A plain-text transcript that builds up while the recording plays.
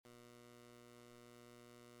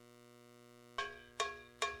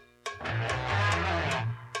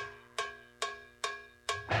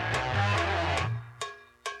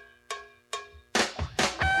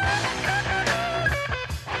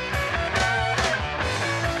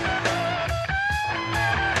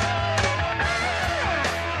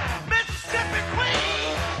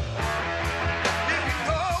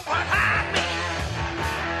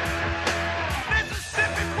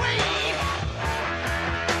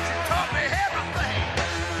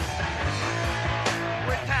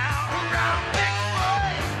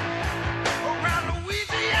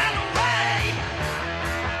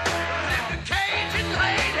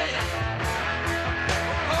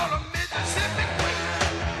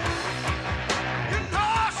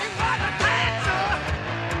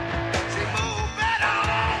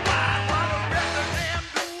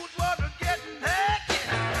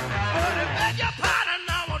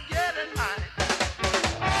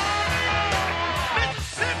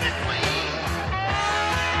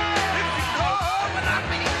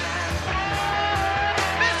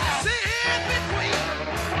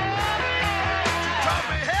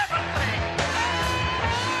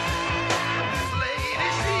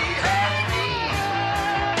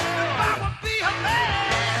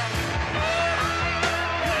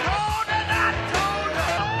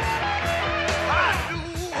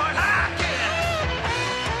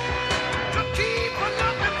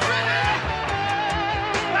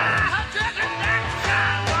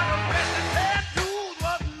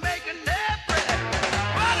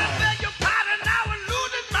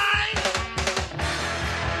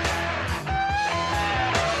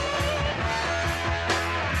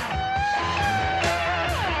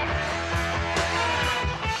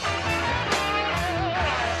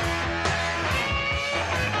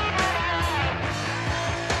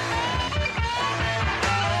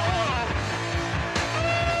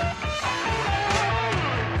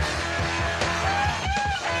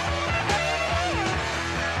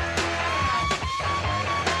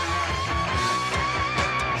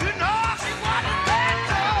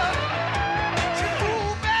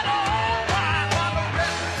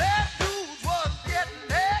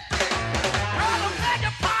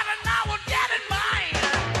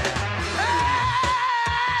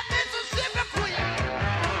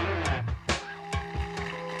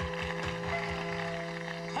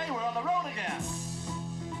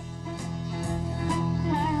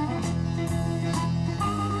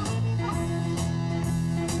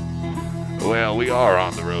Well, we are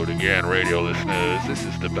on the road again, radio listeners. This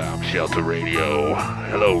is the Bomb Shelter Radio.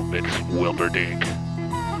 Hello, Mitch Wilberdink.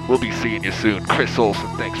 We'll be seeing you soon. Chris Olsen,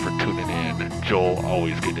 thanks for tuning in. Joel,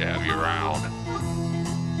 always good to have you around.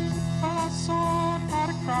 Well, I'm so tired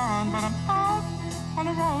of crying, but I'm out on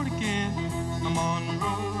the road again. I'm on the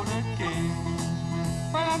road again.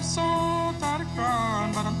 Well, I'm so tired of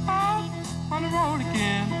crying, but I'm out on the road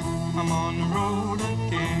again. I'm on the road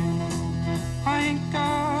again. I ain't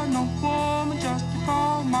got no woman just to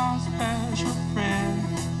call my special friend.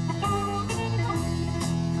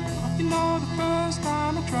 You know, the first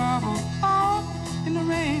time I traveled out in the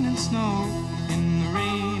rain and snow, in the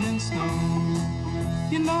rain and snow.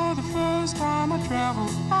 You know, the first time I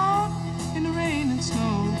traveled out in the rain and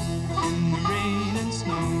snow, in the rain and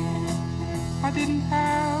snow. I didn't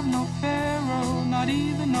have no pharaoh, not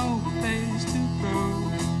even no place to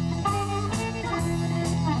go.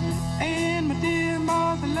 And my dear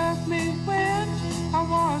mother left me when I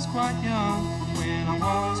was quite young, when I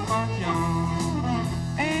was quite young.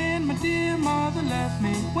 And my dear mother left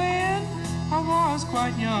me when I was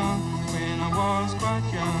quite young, when I was quite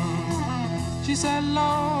young. She said,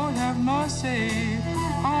 Lord, have mercy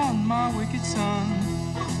on my wicked son.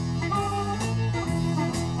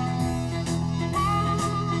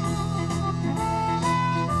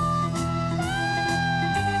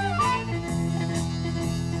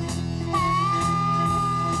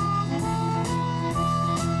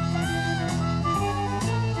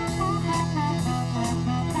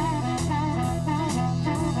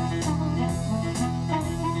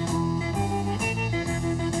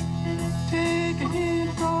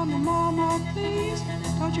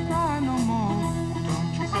 Don't you cry no more,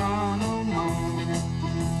 don't you cry no more.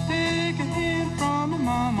 Take a hint from me,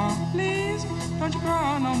 mama, please. Don't you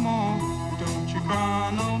cry no more, don't you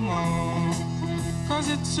cry no more. 'Cause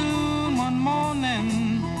it's soon one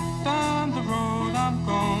morning, down the road I'm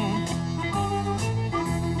gone.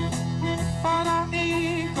 But I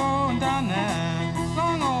ain't going down that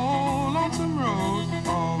long old lonesome road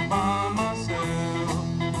all by myself.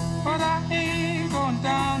 But I ain't going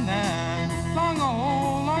down that long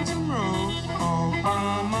old lonesome road all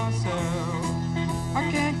by myself. I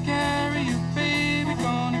can't carry you, baby,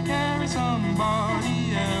 gonna carry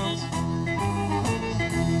somebody else.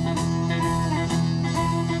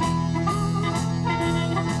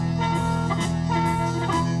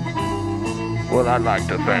 Well, I'd like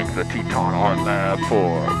to thank the Teton Art Lab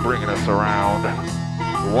for bringing us around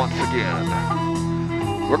once again.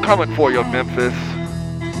 We're coming for you, Memphis.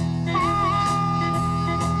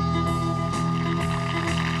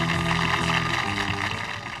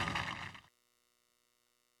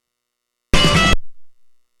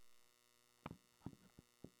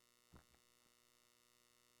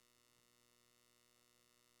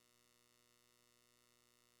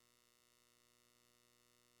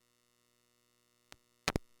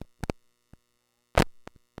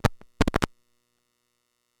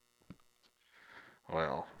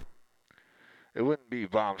 Well, it wouldn't be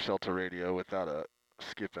Bomb Shelter Radio without a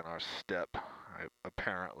skip in our step,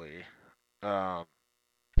 apparently. Um,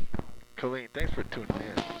 Colleen, thanks for tuning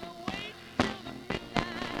in.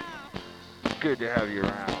 Good to have you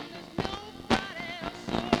around.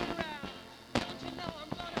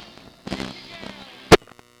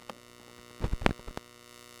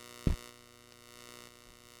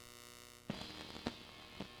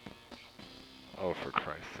 Oh, for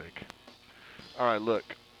Christ's sake. All right, look.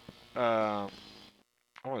 I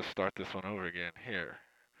want to start this one over again.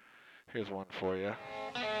 Here's one for you.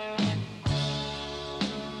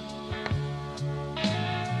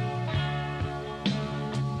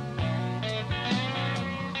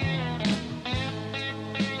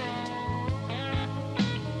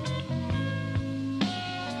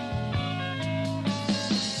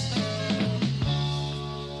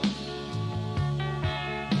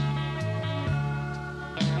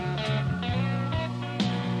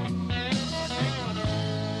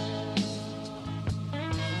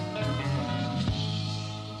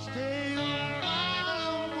 Stay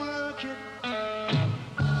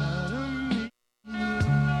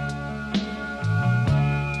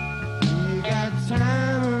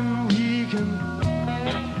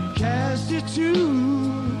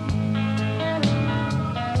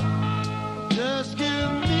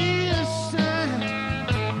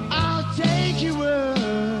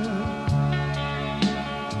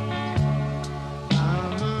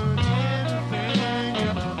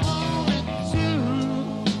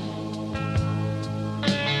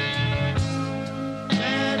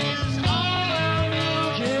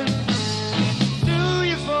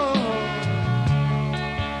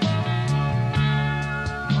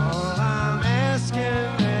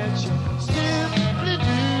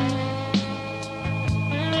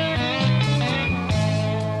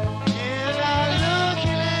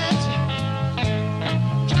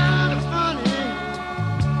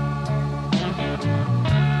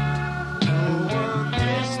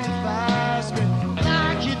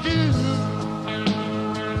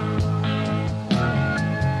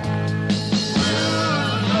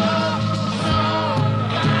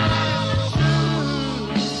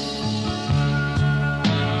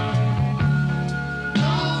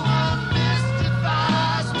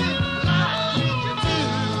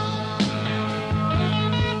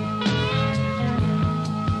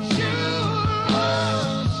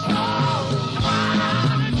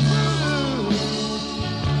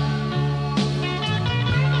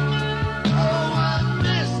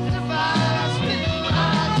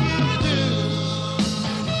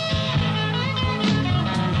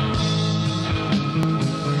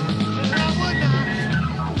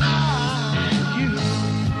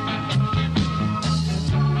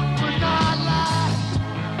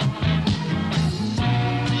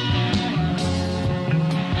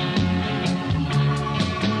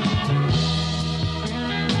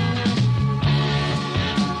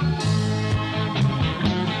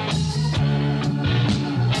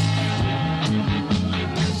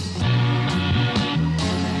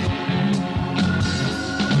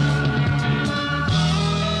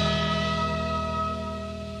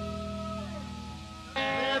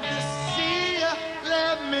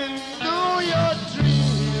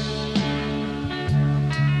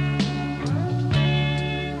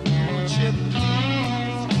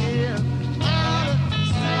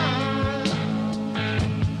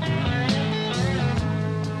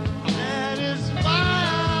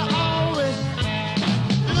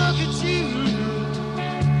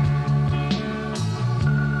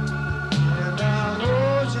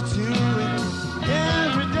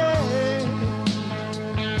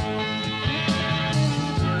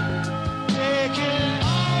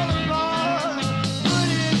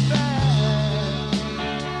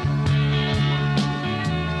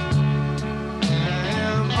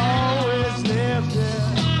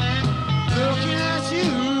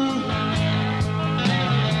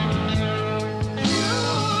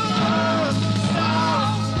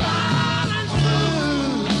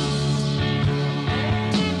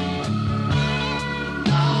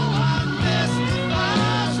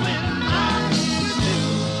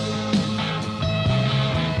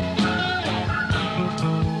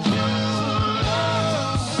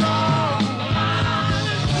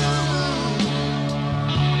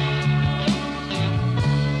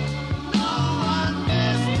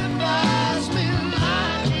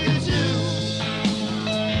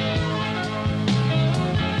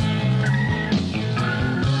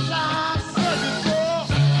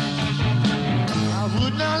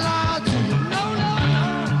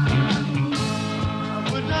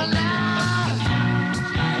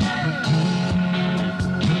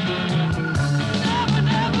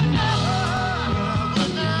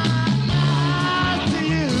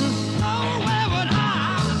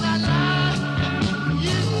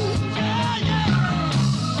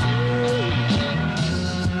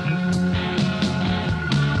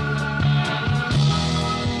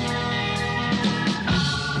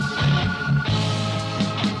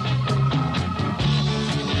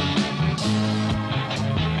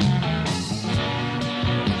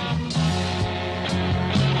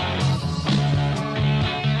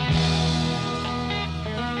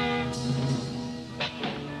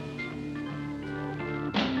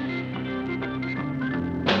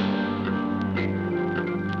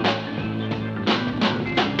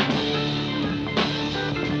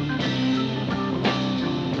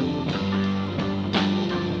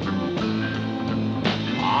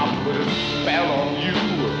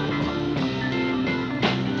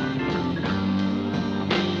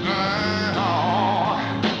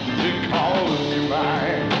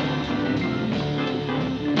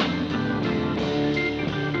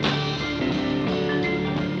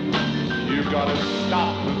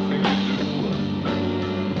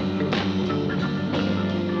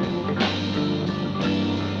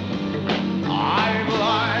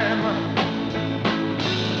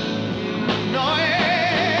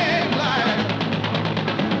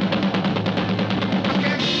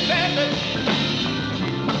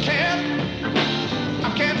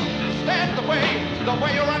the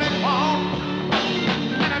way you're running from.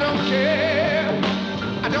 And I don't care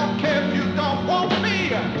if you don't want me,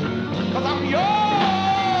 'cause I'm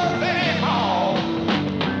yours anyhow.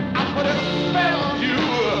 I put a spell on you.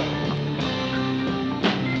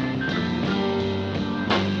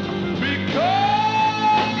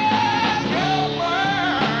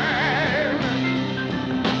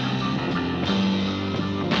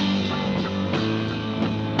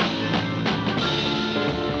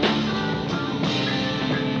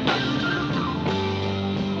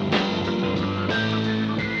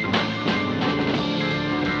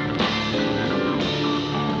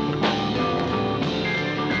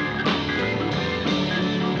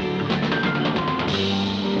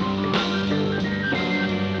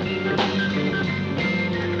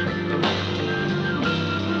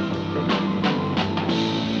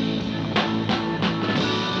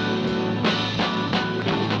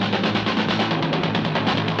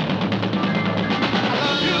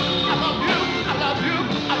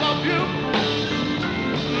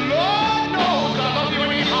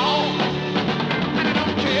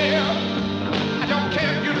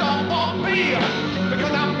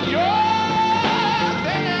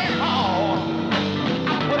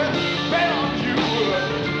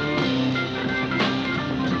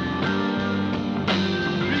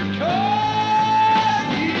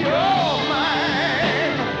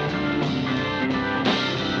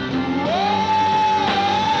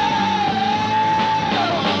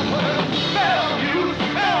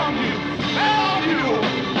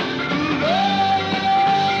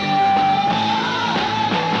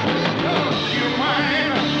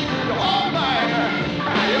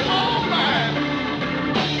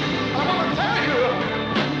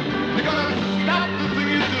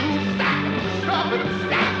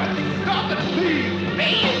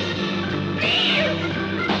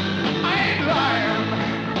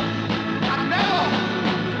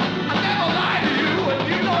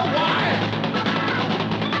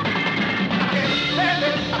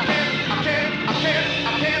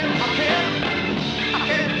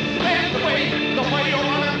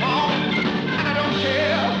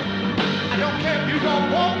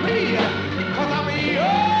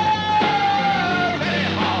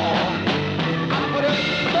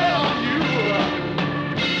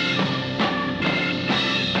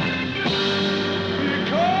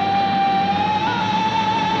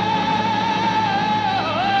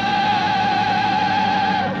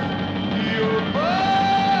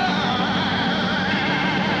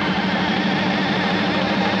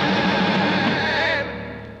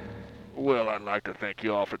 Thank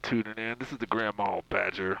you all for tuning in. This is the Grandma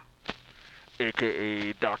Badger,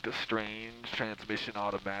 aka Dr. Strange, Transmission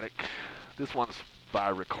Automatic. This one's by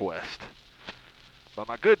request by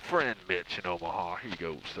my good friend Mitch in Omaha. Here you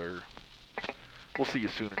go, sir. We'll see you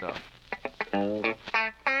soon enough.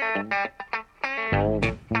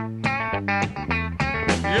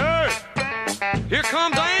 Yeah, here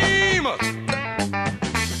comes Amos.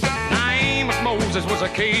 Now Amos Moses was a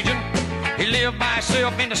Cajun. He lived by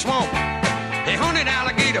himself in the swamp. They hunted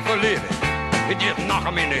alligator for living. It just knock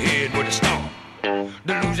him in the head with a stump.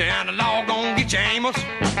 The Louisiana law gon' get you, Amos.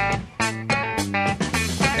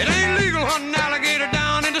 It ain't legal hunting alligator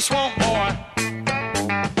down in the swamp, boy.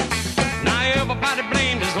 Now everybody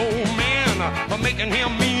blamed his old man for making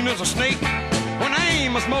him mean as a snake. When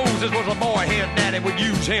Amos Moses was a boy, his daddy would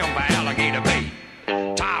use him for alligator bait.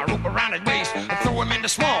 Tie a rope around his waist and throw him in the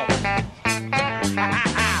swamp.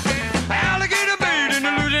 Alligator bait in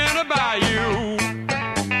the Louisiana bayou.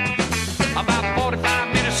 About 45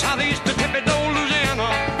 minutes southeast of Thibodaux, Louisiana,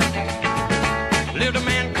 lived a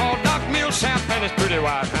man called Doc Millsap and his pretty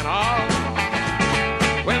wife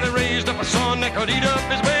Hannah. Well, they raised up a son that could eat up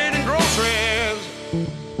his bait and groceries.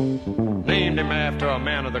 Named him after a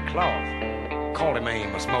man of the cloth. Called him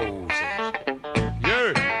Amos Moses.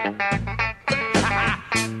 Yeah.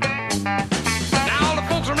 Now all the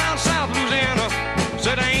folks around South Louisiana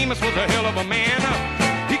said Amos was a hell of a man.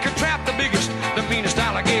 He could trap the biggest, the meanest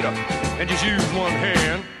alligator and just use one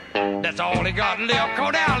hand. That's all he got left,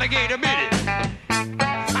 called alligator bit it.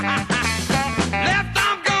 Left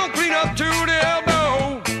arm gone clean up to the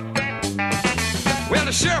elbow. Well,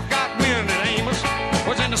 the sheriff got wind that Amos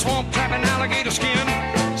was in the swamp trapping alligator skin.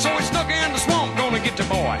 So he snuck in the swamp, gonna get the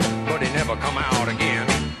boy, but he never come out again.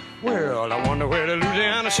 Well, I wonder where the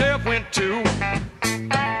Louisiana sheriff went to.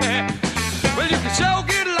 Well, you can so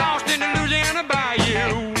get lost in the Louisiana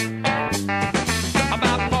bayou.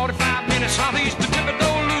 About 45 minutes southeast of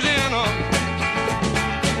Thibodaux, Louisiana,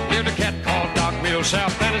 lived a cat called Doc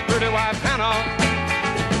Millsap and his pretty wife Hannah.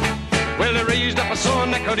 Well, they raised up a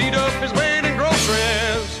son that could eat up his weight in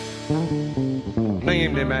groceries.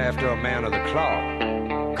 Named him after a man of the cloth.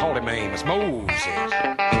 called him Amos, Moses.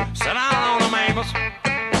 Sit down on him, Amos.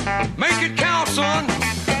 Make it count, son.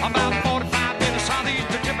 About 45 minutes southeast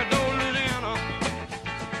of Thibodaux, Louisiana.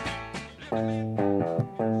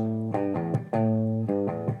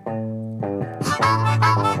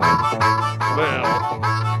 Well,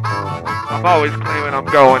 I'm always claiming I'm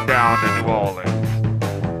going down to New Orleans.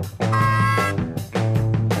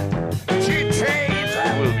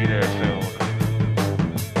 We'll be there soon.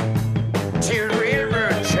 To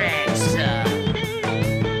railroad tracks.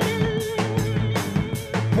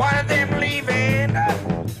 One of them leaving.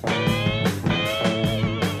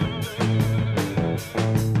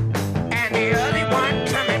 And the other one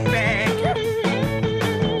coming back.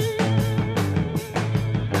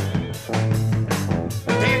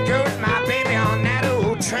 There goes my baby on that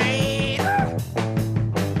old train.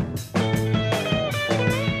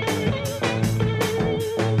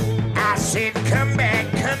 I said, come back,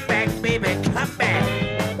 baby, come back.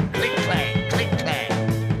 Click, clack, click, clack.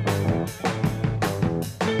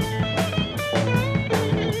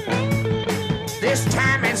 This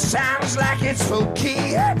time it sounds like it's for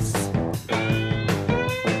kids.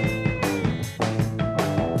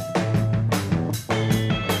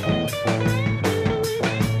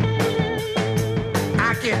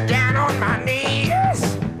 I get down on my knees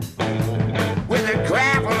with the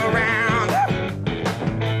gravel around.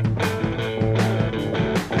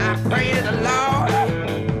 I pray to the Lord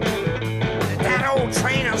that old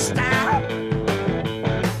train will stop,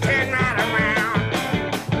 turn right around,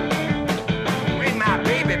 bring my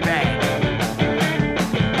baby back.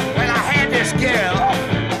 Well, I had this girl,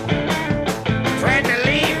 tried to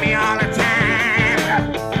leave me all the time.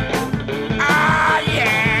 Oh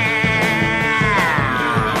yeah,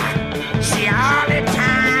 she all the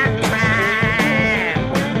time crying.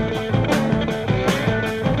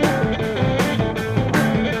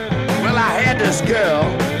 Well, I had this girl,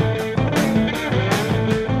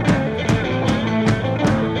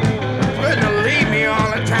 tried to leave me all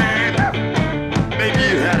the time. Maybe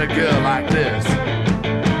you had a girl like this.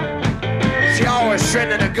 She always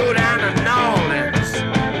threatened to go down to New Orleans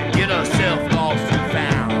and get herself lost and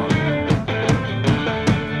found.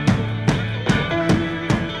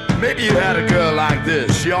 Maybe you had a girl like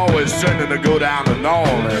this. She always threatened to go down to New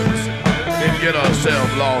Orleans and get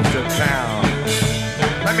herself lost and found.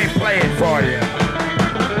 Let me play it for you.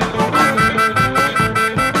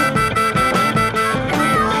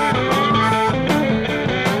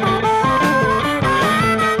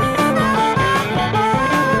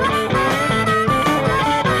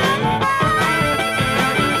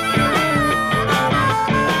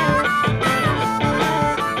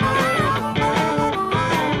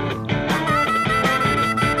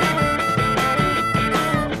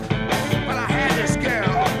 Well, I had this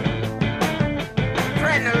girl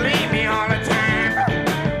trying to leave me all the time.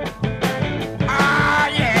 Oh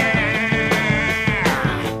yeah,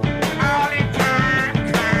 all the time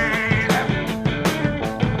crying.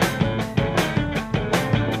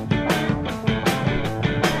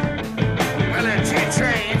 Well, the two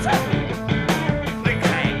trains, click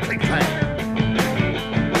clack, click clack,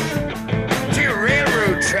 two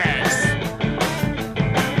railroad tracks.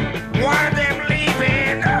 One of them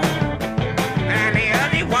leaving, and the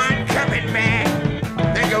other one coming back.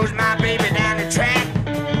 There goes my baby down the track.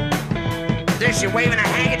 There she waving a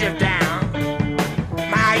handkerchief down.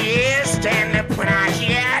 My ears stand up when I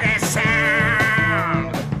hear that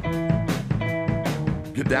sound.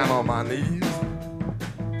 Get down on my knees.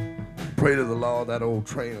 Pray to the Lord that old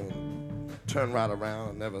train will turn right around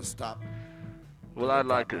and never stop. Well, I'd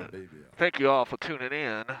like to thank you all for tuning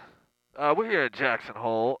in. We're here at Jackson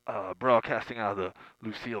Hole, broadcasting out of the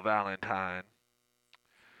Lucille Valentine.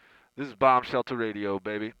 This is Bomb Shelter Radio,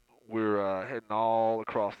 baby. We're heading all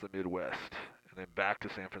across the Midwest and then back to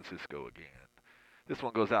San Francisco again. This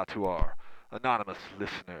one goes out to our anonymous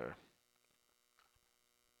listener.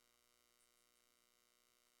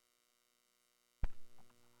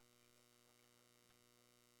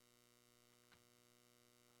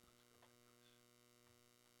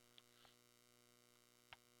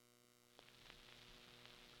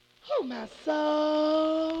 Oh, my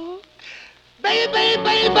soul. Baby, baby,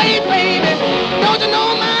 baby, baby, baby. Don't you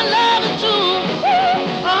know my love is true?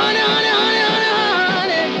 Honey, honey, honey, honey,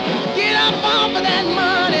 honey. Get up off of that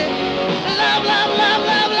money. Love, love, love,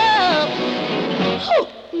 love, love. Oh,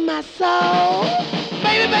 my soul.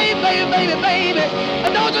 Baby, baby, baby, baby, baby.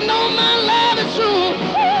 Don't you know my love is true?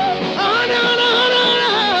 Honey, honey, honey, honey,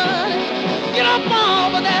 honey. Get up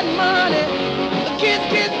off of that money. Kiss,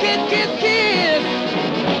 kiss, kiss, kiss, kiss.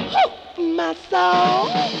 My soul,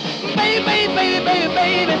 baby, baby, baby, baby,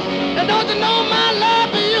 baby, and don't you know my love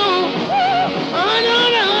for you? Honey,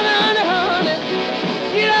 honey, honey.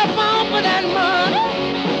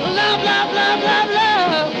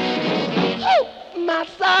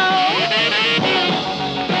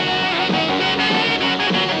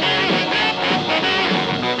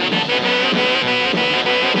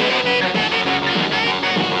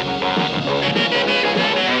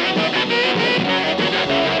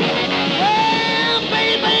 Well,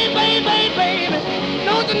 baby, baby, baby,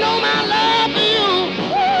 don't you know my love for you?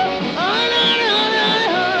 Honey, honey, honey,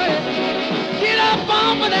 honey, get up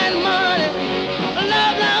on for that money.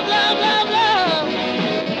 Love, love, love, love, love.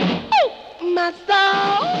 Ooh, my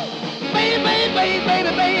soul. Baby, baby,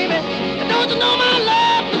 baby, baby, don't you know my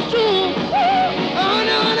love is true?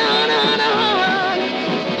 Honey, honey, honey, honey, honey,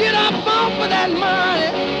 get up on for that money.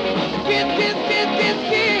 Kiss, kiss, kiss, kiss,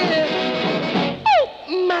 kiss.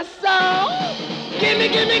 Ooh, my soul. Give me,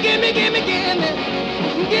 give me, give me, give me, give me.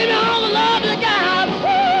 Give me all the love you got.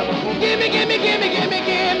 Ooh, give me, give me, give me, give me,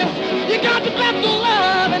 give me. You got the best of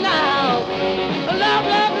love and now. Love,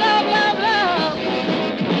 love, love, love, love.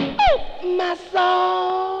 Ooh, my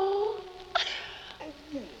soul.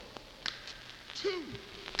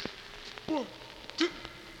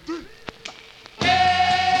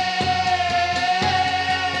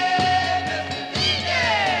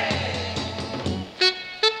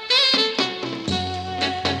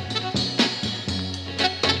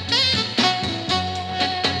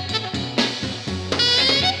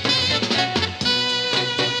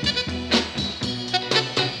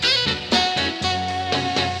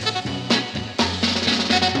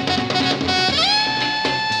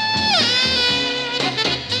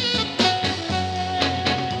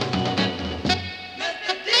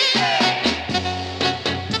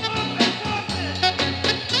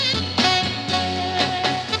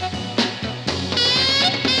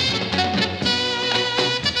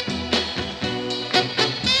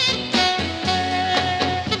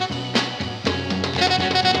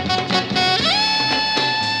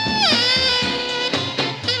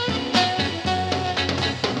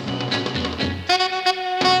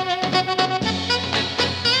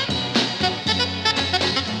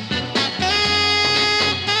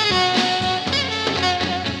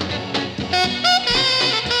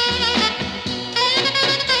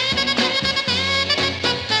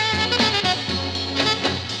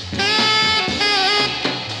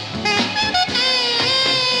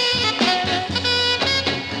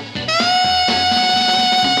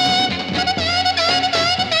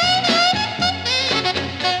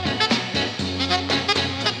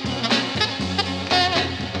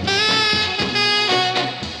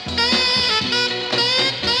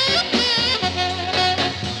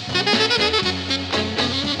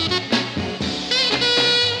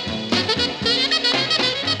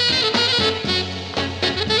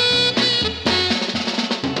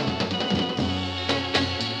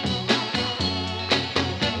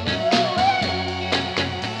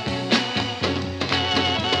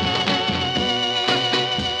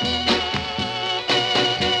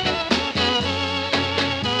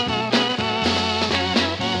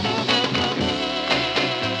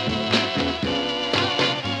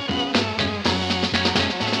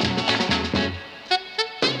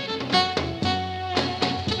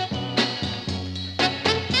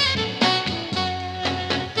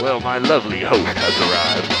 Well, my lovely host has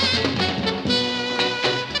arrived.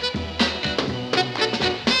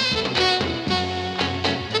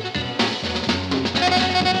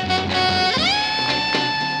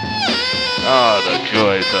 Ah, the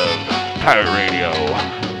joys of pirate radio.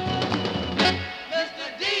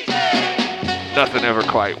 Nothing ever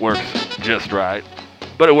quite works just right,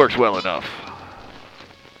 but it works well enough.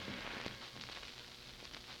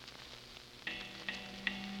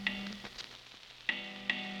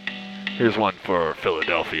 Here's one for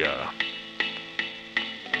Philadelphia.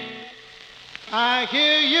 I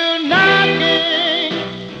hear you knocking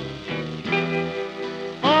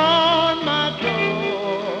on my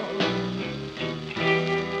door.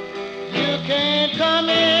 You can't come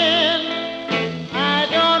in. I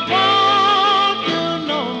don't want you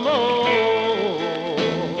no more.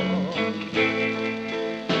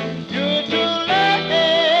 You're too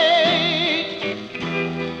late,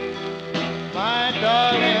 my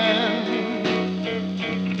darling.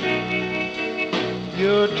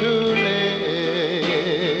 You're too late.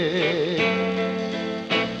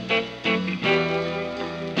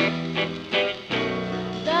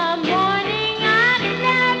 The morning I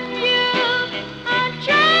left you, I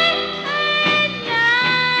tried.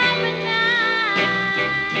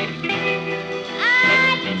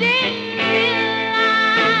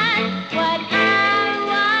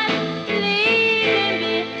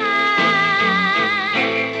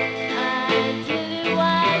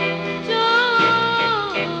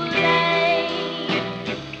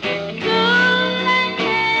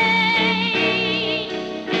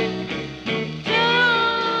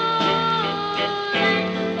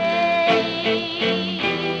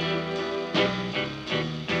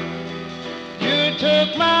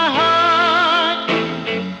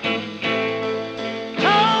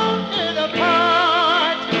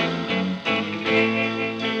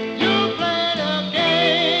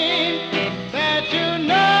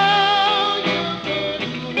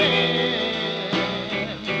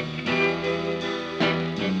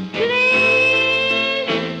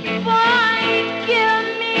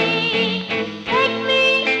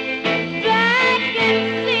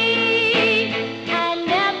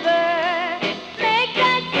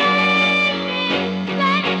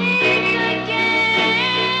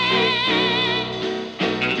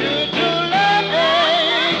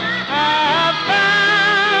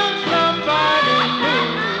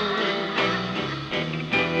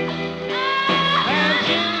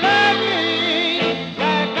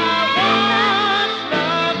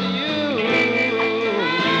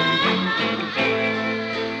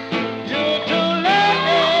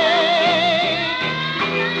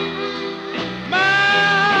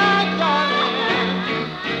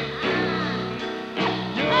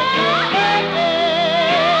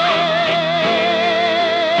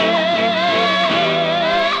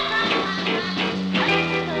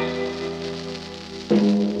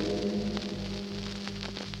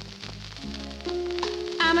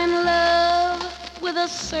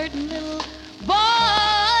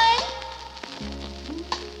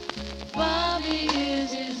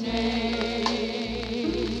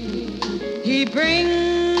 He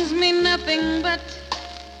brings me nothing but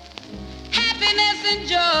happiness and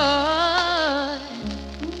joy.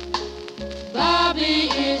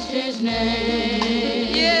 Bobby is his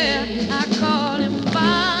name. Yeah, I call him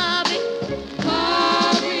Bobby.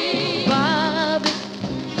 Bobby. Bobby.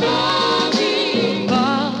 Bobby.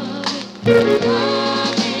 Bobby.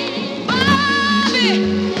 Bobby. Bobby.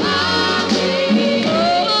 Bobby.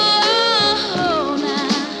 Oh,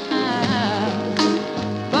 now.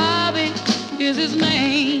 Bobby is his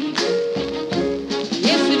name.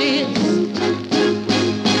 Yes, it is.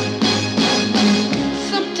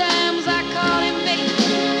 Sometimes I call him baby.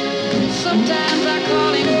 Sometimes I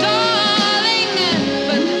call him darling.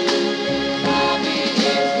 But Bobby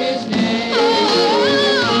is his name. Oh,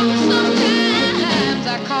 sometimes I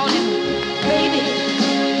call him baby.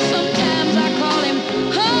 Sometimes I call him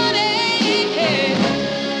honey.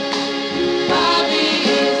 Bobby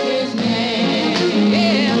is his name.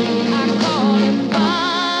 Yeah, I call him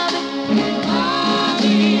Bobby.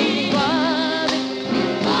 Bobby. Bobby.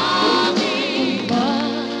 Bobby.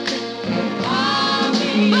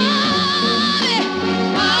 Bobby. Bobby.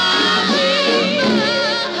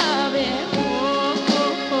 Bobby.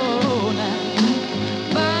 Oh, now.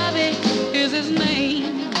 Bobby is his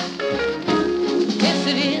name. Yes,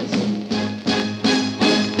 it is.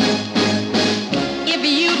 If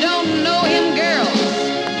you don't know him, girls,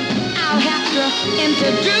 I'll have to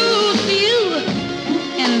introduce you.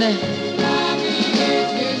 And Bobby is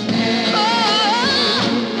his name. Oh,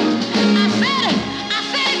 I said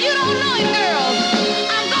if you don't know him, girls,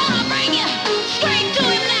 I'm gonna bring you straight to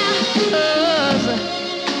him now. 'Cause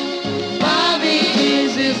Bobby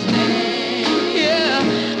is his name.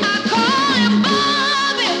 Yeah, I call him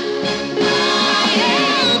Bobby.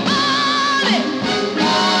 Yeah, Bobby.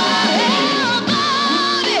 Yeah,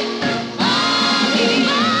 Bobby. Bobby.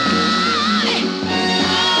 Bobby.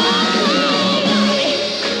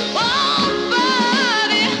 Bobby.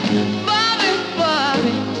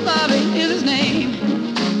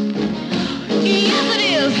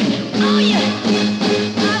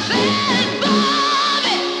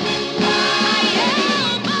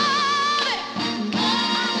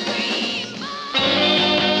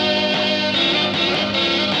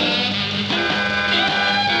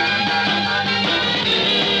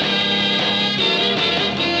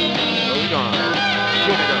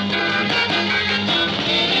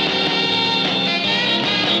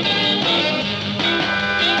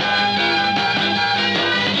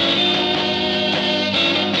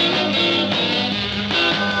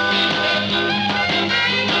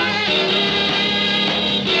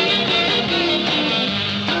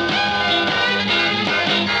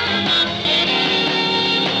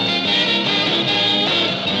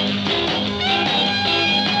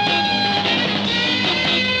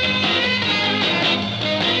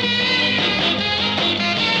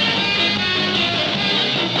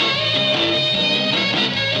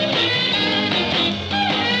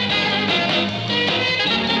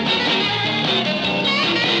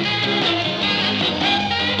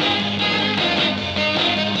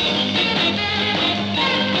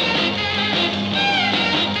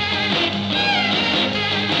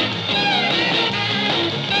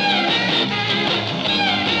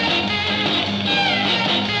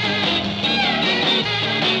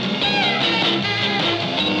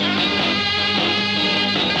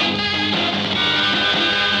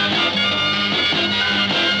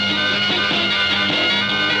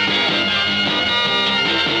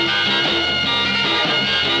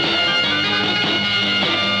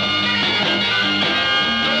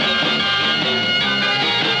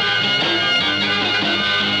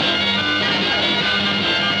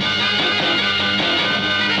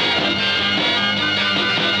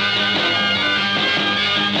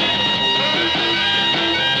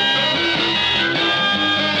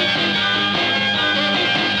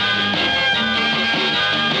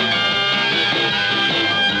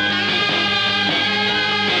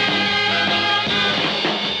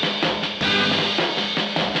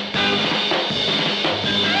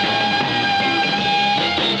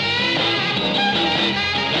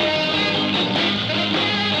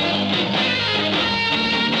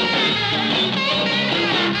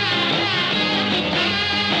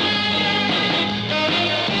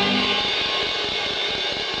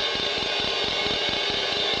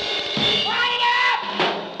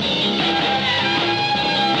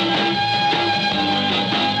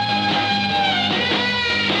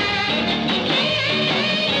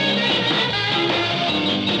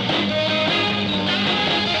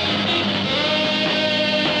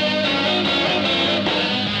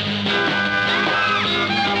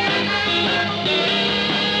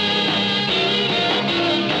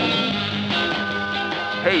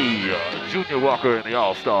 Junior Walker and the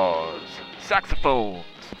All-Stars. Saxophones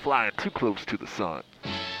flying too close to the sun.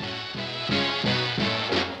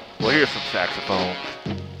 Well, here's some saxophones.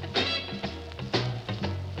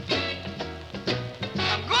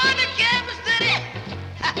 I'm going to Kansas City.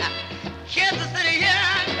 Kansas City, here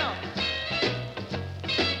I come.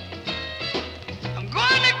 I'm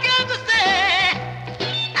going to Kansas City.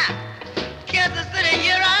 Kansas City,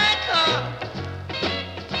 here I come.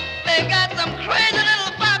 They got some crazy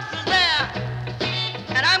little boxes there,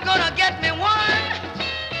 and I'm gonna get me one.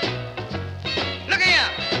 Look here,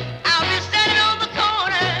 I'll be standing on the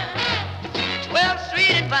corner, 12th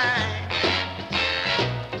Street and Vine.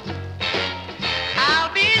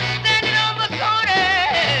 I'll be standing on the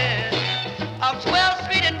corner of 12th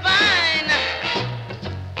Street and Vine,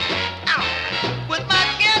 with my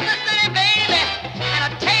Kansas City baby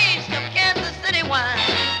and a taste of Kansas City wine.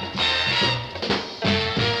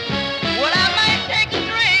 Well, I might take a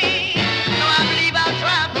drink, no, I believe I'll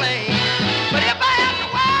try and play. But if I have to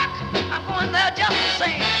walk, I'm going there just the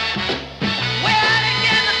same. Way out in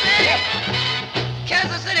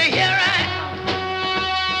Kansas City, here I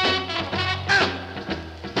am.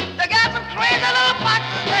 They got some crazy little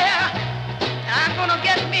boxes there, and I'm gonna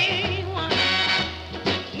get me one.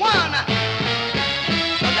 One.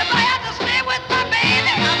 'Cause if I have to stay with my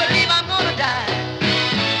baby, I believe I'm gonna die.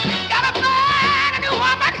 Gotta find a new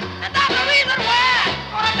woman, and that's the reason why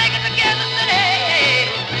I'm gonna make it to Kansas City.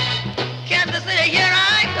 Kansas City, here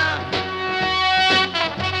I come.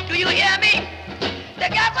 Do you hear me? They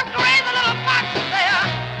got some crazy little boxes there.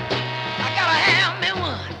 I gotta have me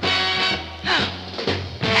one.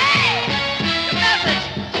 Hey, the message.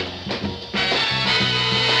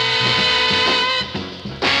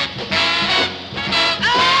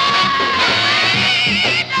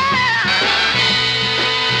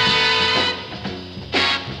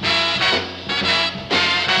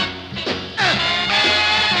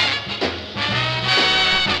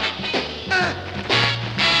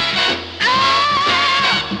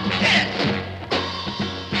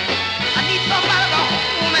 I need somebody to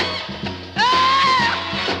hold me.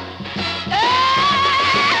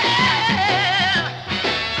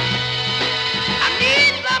 I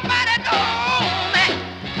need somebody to hold me.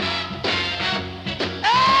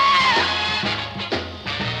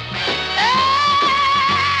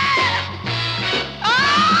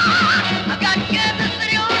 I got Kansas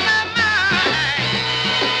City on my mind.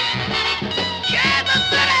 Kansas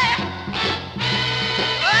City.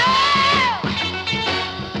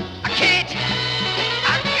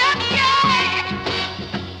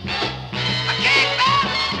 I can't bear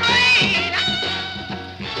the strain.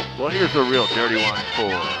 Well, here's a real dirty one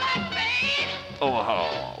for Omaha.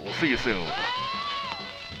 We'll see you soon.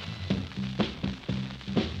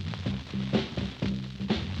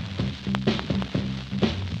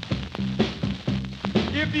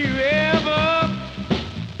 If you ever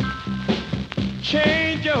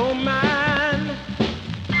change your mind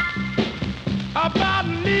about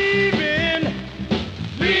leaving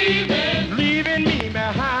me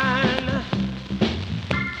behind,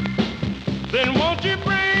 then won't you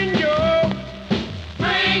bring your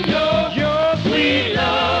sweet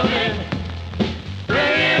loving,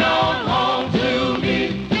 bring it on home to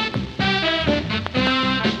me.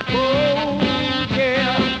 Oh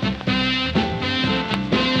yeah,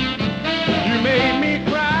 you made me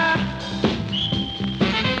cry,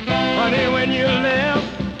 honey, when you left.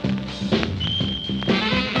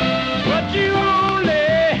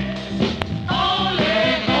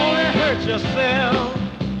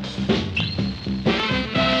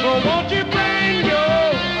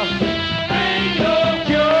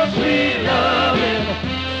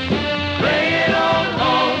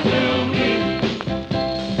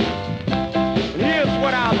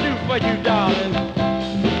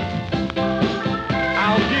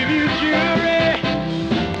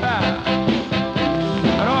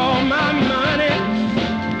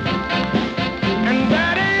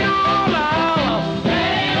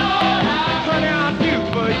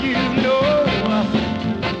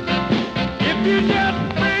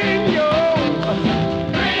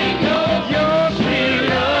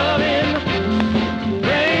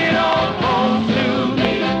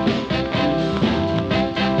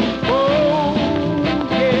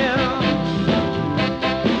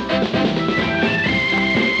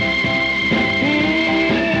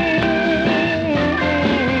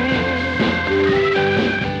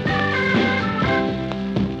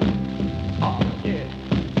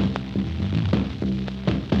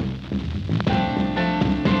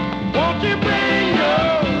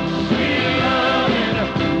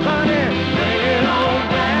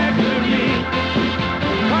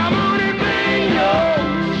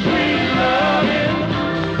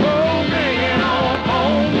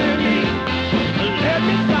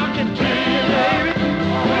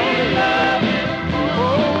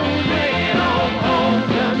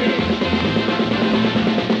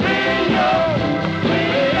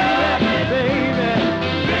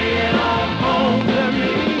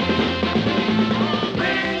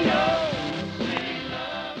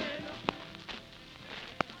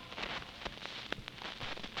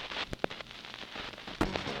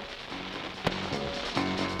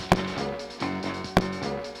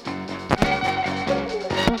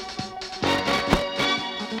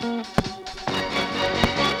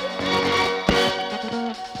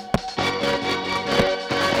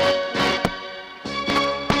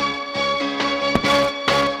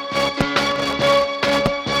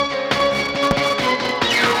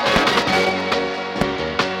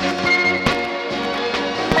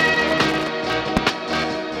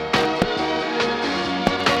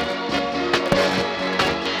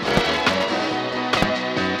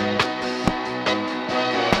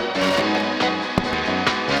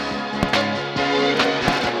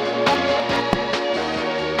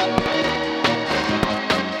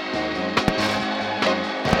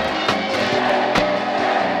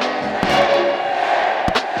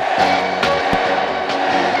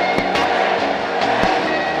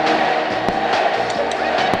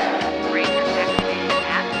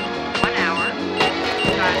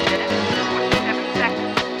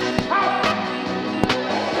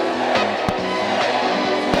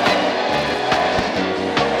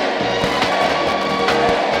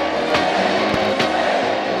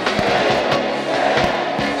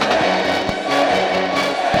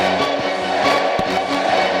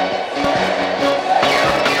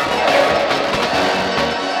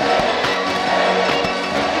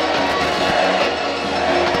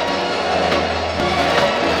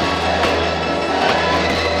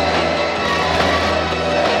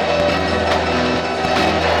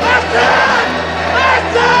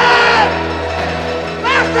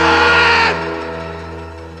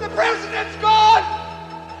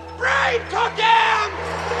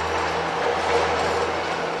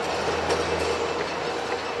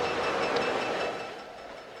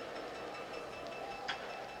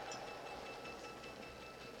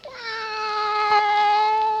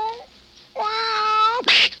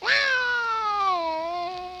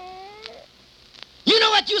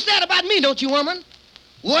 got me, don't you, woman?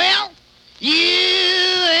 Well, you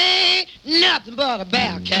ain't nothing but a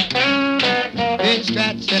bear cat. Been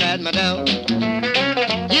scratching at my door.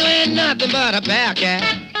 You ain't nothing but a bear cat.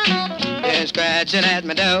 Been scratching at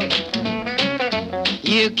my door.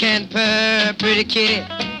 You can purr, pretty kitty,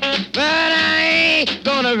 but I ain't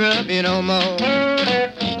gonna rub you no more.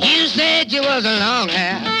 You said you was a long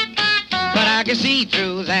hair, but I can see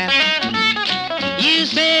through that. You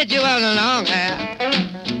said you was a long hair,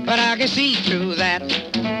 but I can see through that.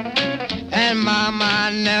 And mama,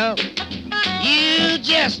 I know you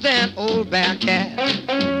just an old bear cat.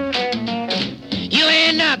 You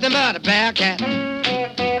ain't nothing but a bear cat.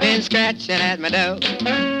 Been scratching at my door.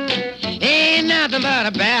 Ain't nothing but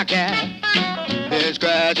a bear cat. Been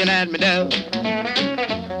scratching at my door.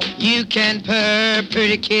 You can purr,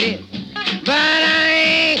 pretty kitty, but I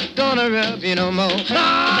ain't gonna rub you no more.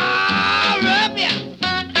 Oh, rub ya.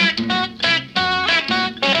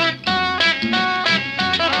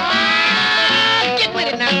 Oh, get with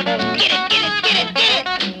it now. Get it, get it, get it, get it.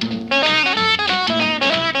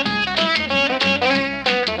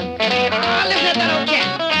 Oh, listen to that old cat.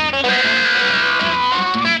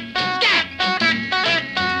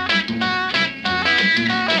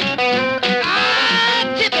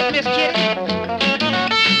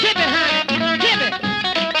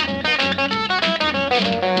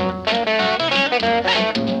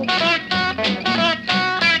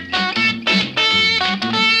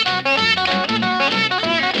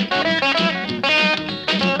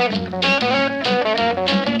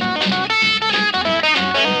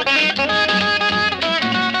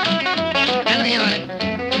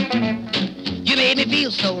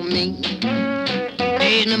 So mean,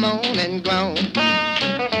 made me moan and groan.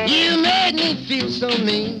 You made me feel so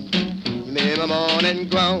mean, you made me moan and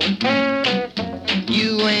groan.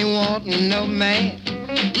 You ain't wanting no man,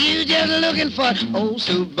 you just looking for old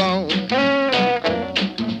soup bone.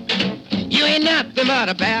 You ain't nothing but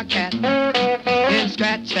a bear cat, been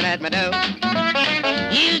scratching at my door.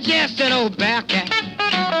 You just an old bear cat,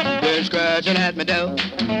 been scratching at my door.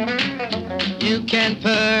 You can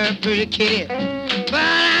purr, pretty kitty, but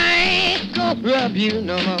I ain't gonna rub you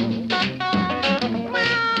no more.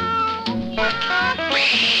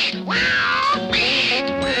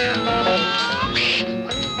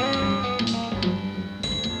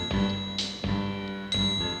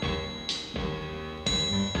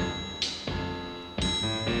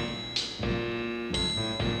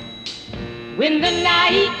 When the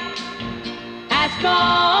night has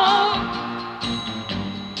gone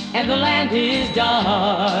and the land is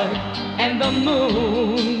dark and the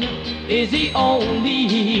moon is the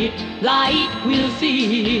only light we'll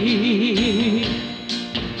see.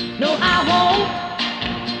 No, I won't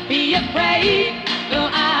be afraid. No,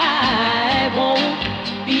 I won't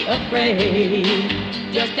be afraid.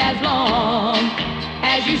 Just as long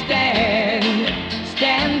as you stand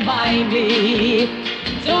by me.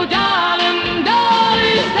 So darling,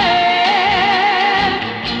 darling, stand.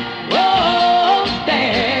 Oh,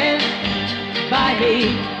 stand by me.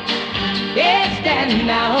 Yeah, stand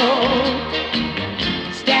now.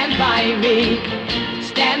 Stand by me.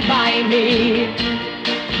 Stand by me.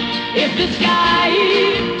 If the sky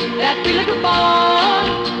that we look upon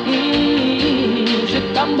should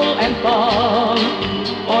crumble and fall,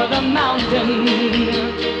 or the mountain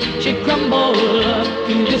should crumble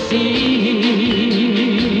to the sea,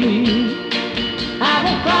 I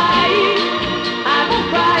won't cry,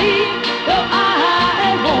 though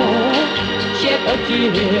I won't shed a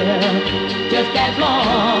tear, just as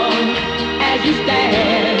long as you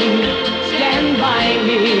stand by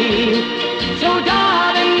me. So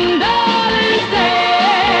darling, darling,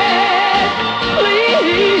 stand,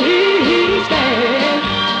 please stand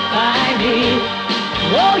by me.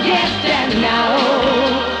 Oh yes, stand now,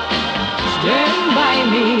 stand by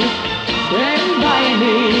me, stand by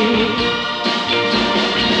me.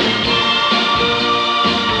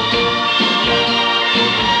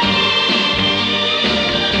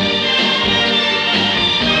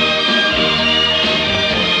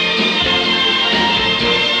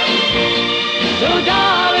 So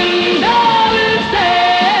darling, darling,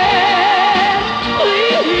 stand,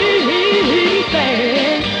 please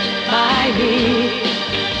stand by me.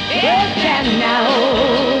 Yes, stand now,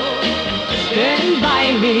 stand by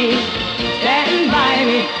me, stand by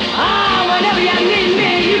me. Ah, whenever you need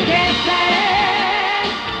me, you can stand.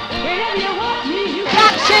 Whenever you want me, you can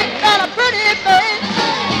Got shit got a pretty face.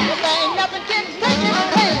 There ain't nothing can take its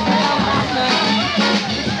place.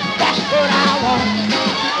 That's what I want.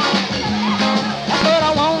 That's what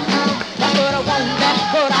I want. That's what I want. That's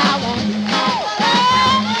what I want.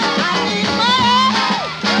 I need more.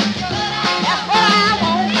 That's what I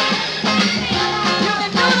want.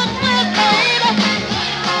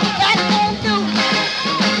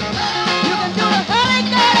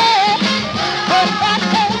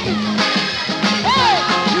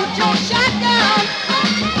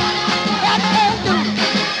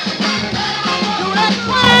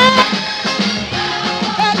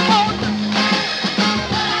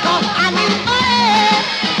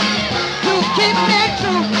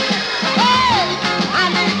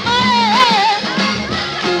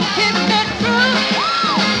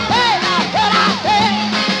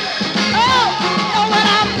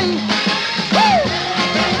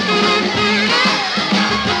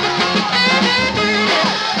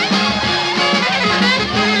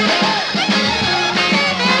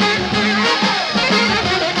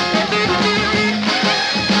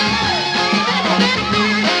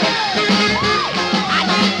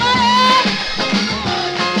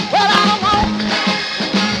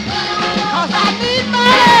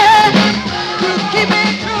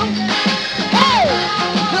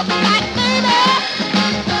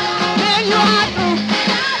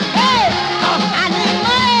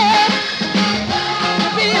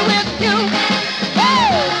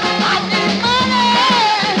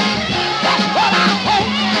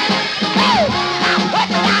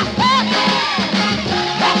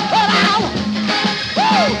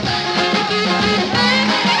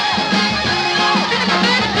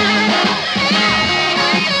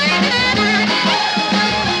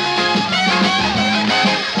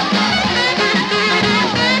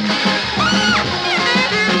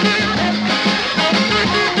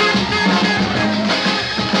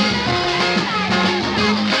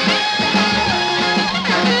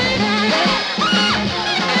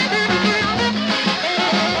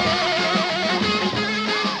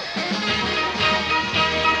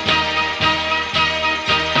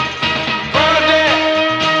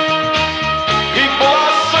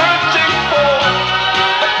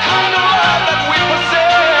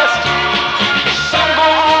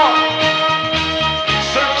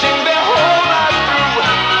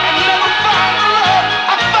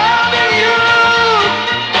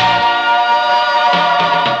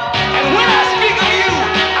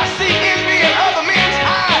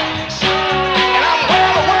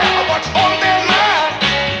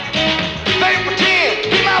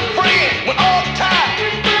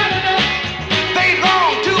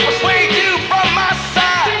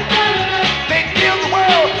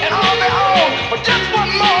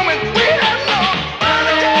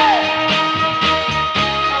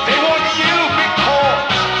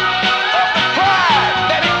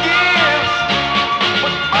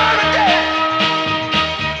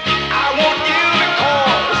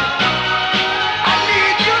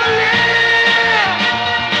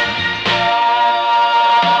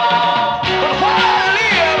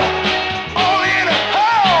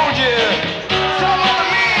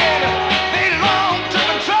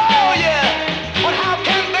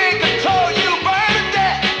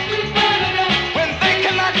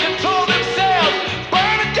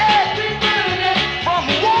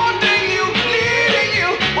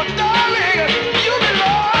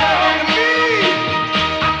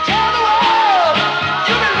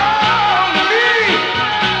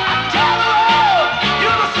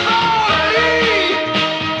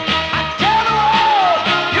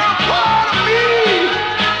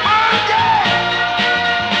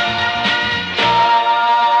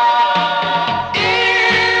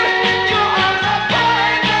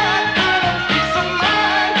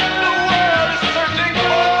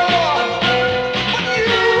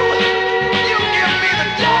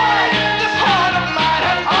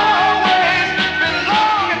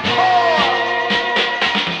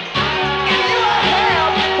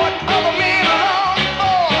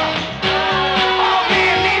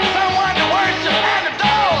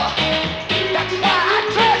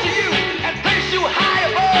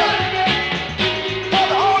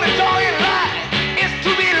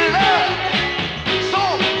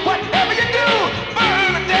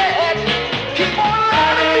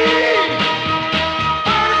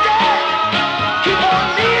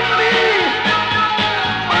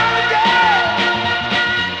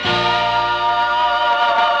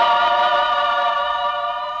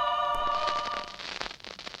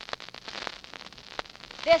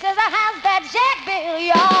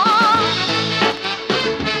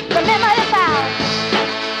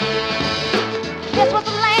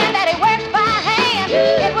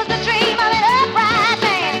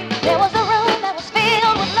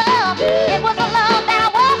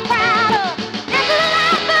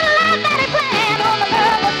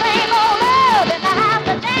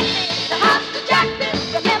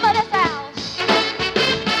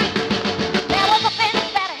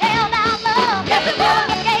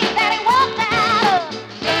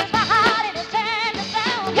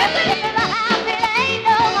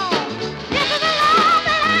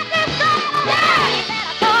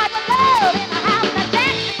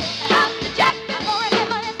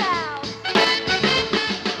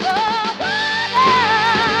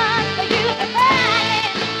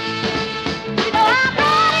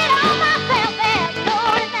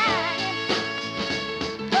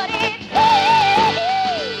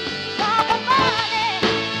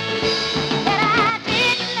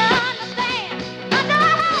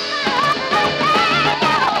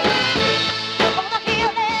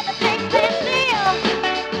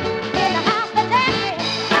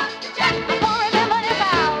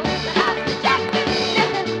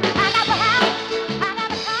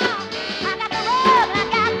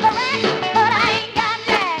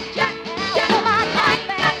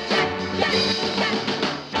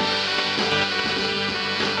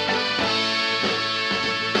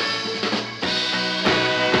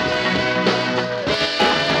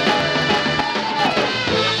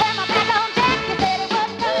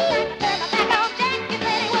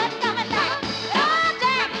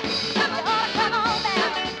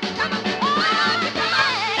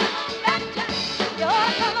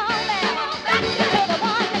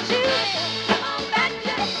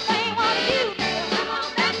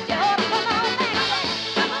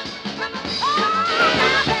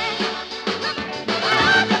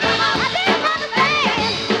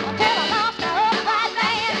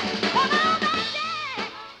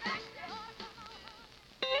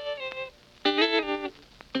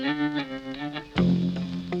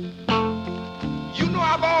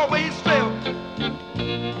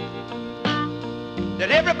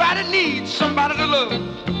 love.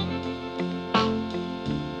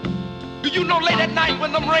 Do you know late at night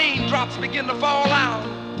when them raindrops begin to fall out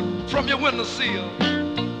from your windowsill?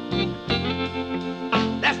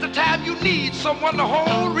 That's the time you need someone to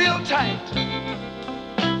hold real tight.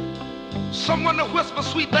 Someone to whisper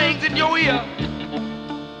sweet things in your ear.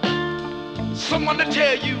 Someone to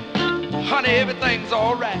tell you, honey, everything's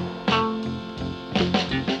all right.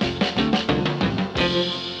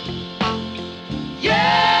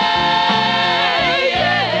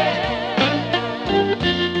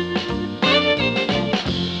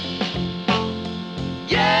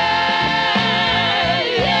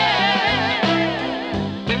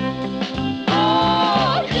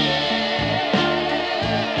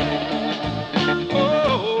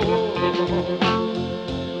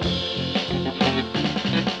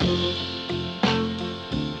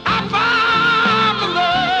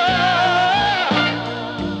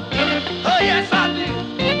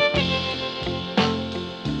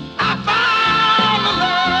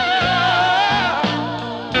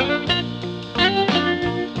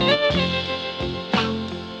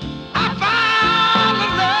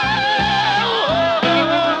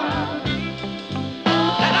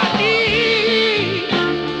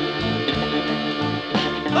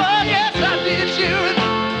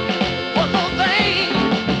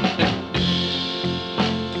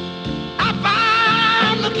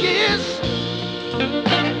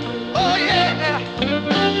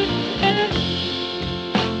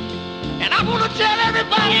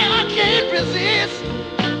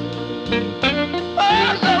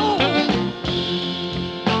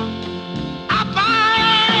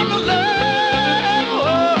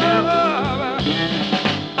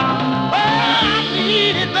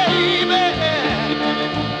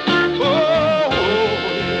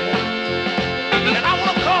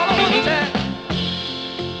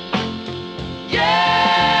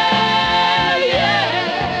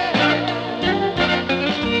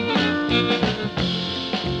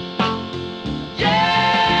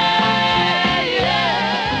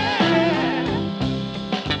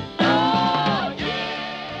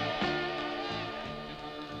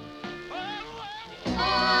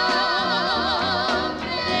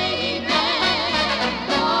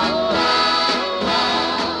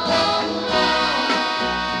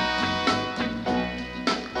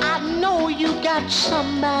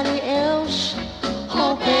 Somebody else,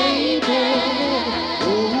 oh baby,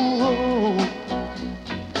 ooh.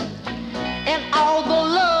 And all the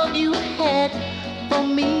love you had for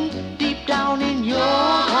me deep down in your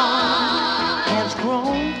heart has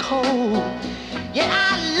grown cold. Yeah,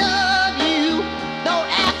 I love you, don't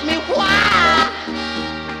ask me why.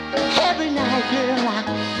 Every night, girl,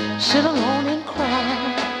 I sit alone and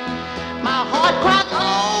cry. My heart cries,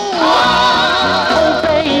 oh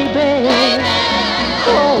baby.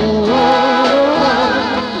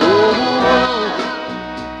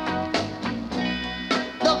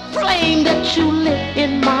 The flame that you lit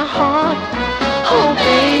in my heart, oh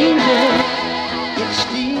baby, it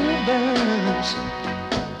still burns.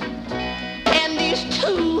 And these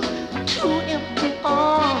two empty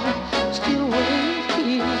arms still wait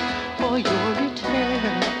here for your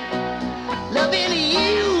return. Loving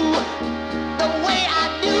you the way I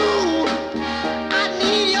do, I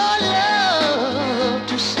need your love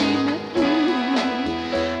to see me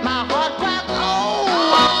through. My heart cries, oh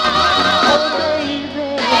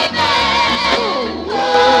baby, oh,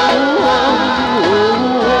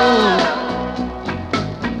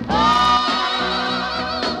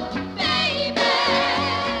 baby.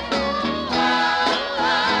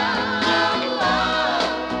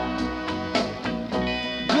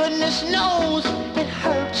 Goodness knows it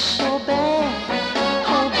hurts so bad,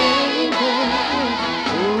 oh baby,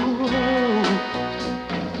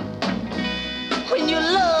 when you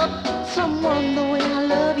love someone the way I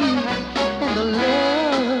love you, and the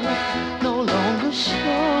love no longer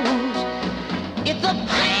shows. It's a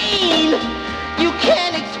pain you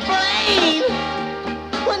can't explain.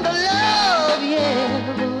 When the love,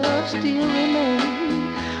 yeah, the love still remains.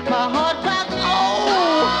 My heart cries,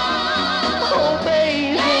 oh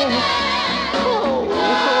baby, oh.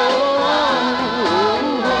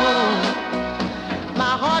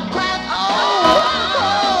 My heart cries,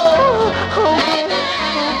 oh baby,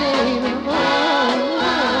 oh.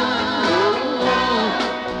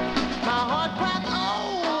 My heart cries,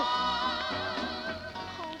 oh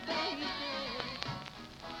baby.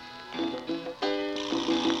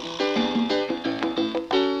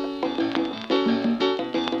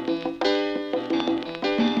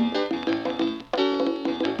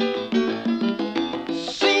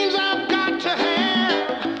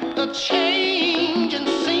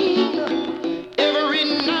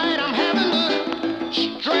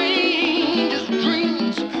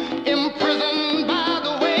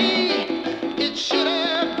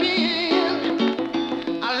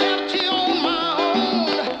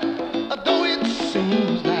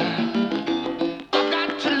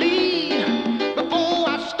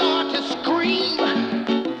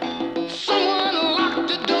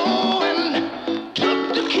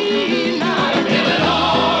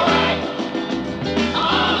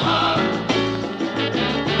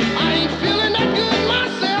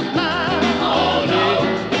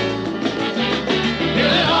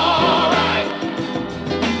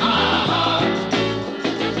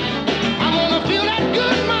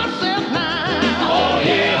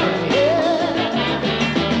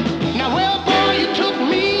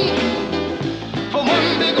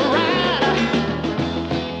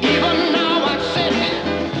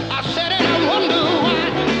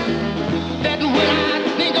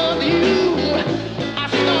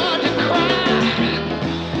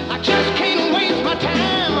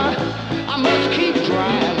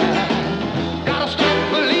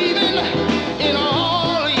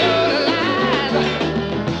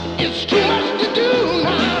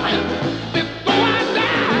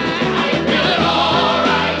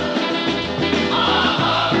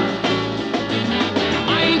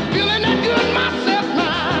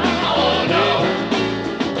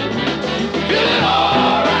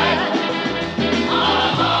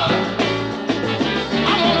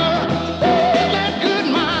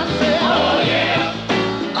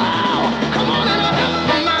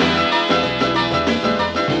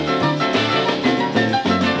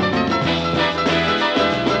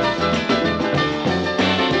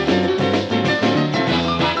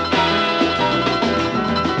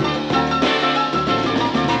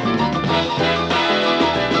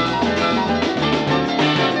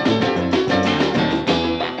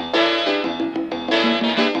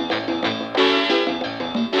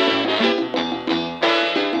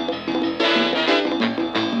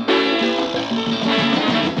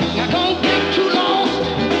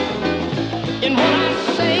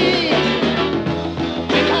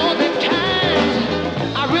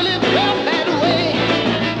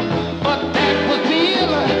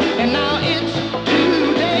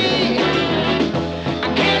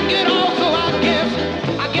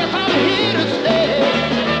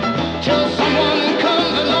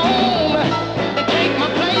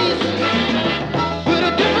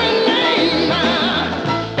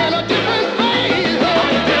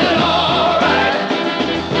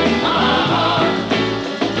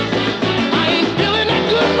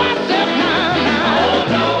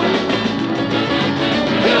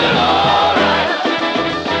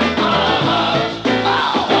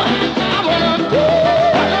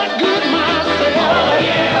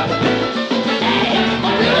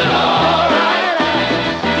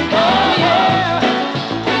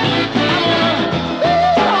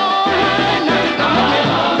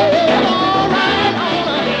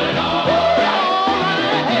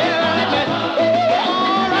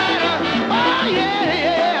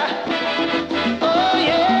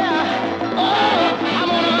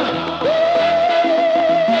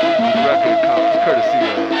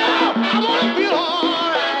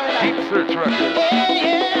 record. Oh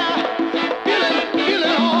yeah,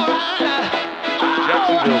 feeling alright.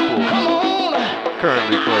 Jacksonville Pool. Come on,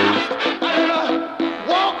 Currently closed.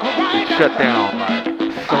 walk right. Shut down like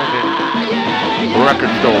so many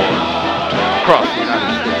record stores across the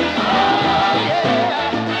United States.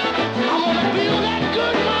 I'm gonna feel that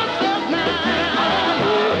good myself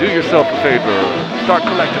now. Do yourself a favor. Start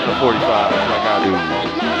collecting the 45s like I do.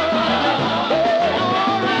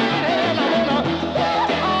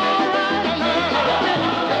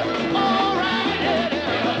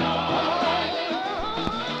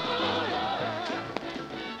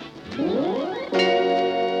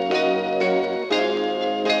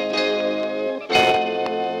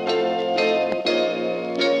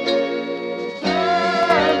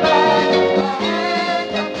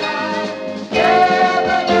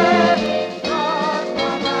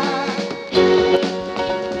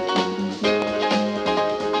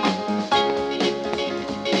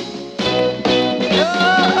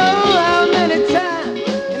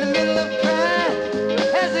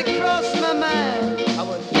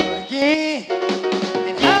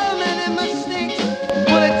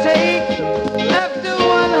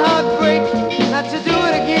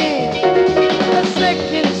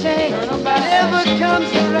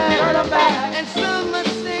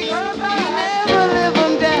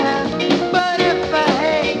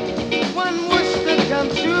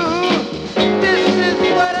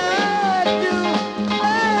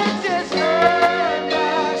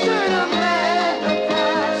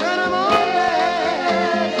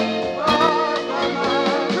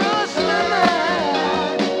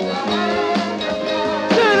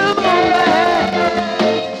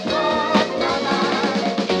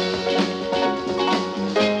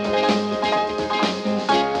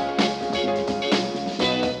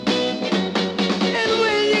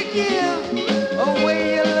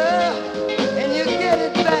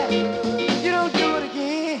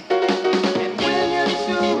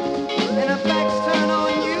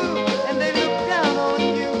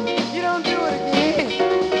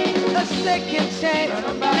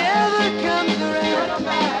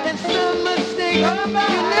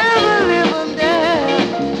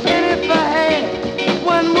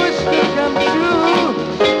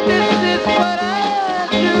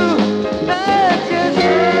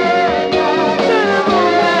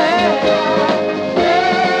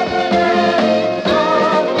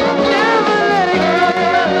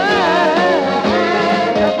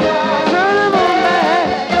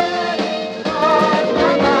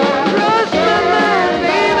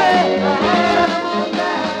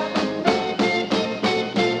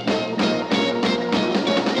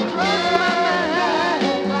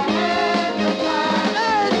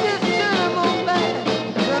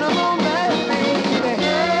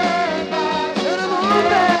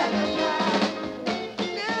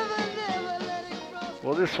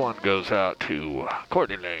 Goes out to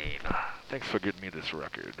Courtney Lane. Thanks for getting me this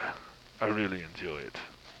record. I really enjoy it.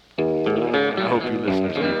 I hope you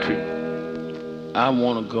listeners do too. I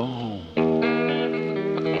wanna go home.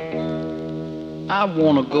 I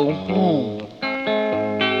wanna go home.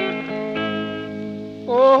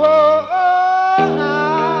 Oh,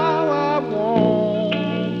 how I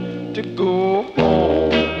want to go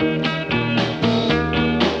home.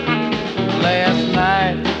 Last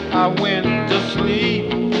night I went to sleep.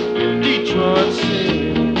 Detroit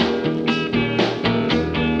City.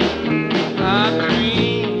 I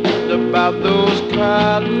dreamed about those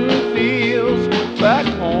cotton fields back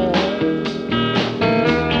home.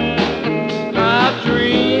 I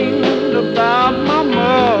dreamed about my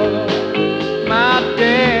mother, my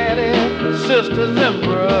daddy, sisters and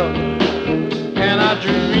brothers. And I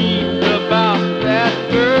dreamed about that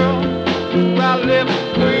girl who I lived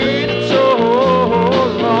with so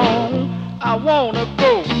long. I wanna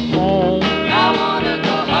go home. I wanna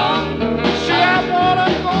go home. Say I wanna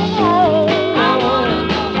go home. I wanna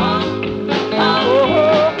go home. Oh,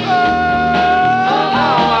 oh, oh,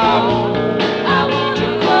 I want to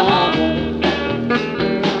go home.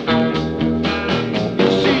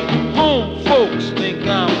 See, home folks think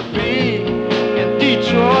I'm big in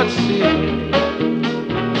Detroit City.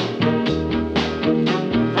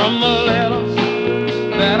 From the letters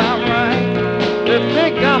that I write, they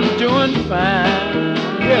think I'm doing fine.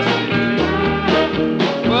 Yes,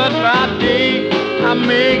 but by day I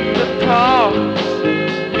make the calls,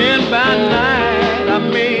 and by night I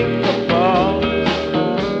make the calls.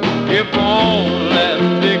 If only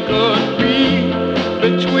they could read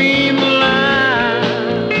between the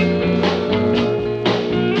lines.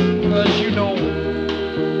 'Cause you know,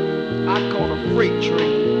 I caught a freight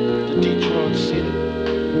train to Detroit City.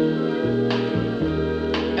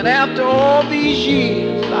 And after all these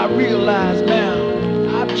years, I realize now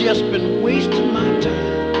I've just been wasting my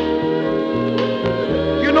time.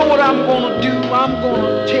 You know what I'm gonna do? I'm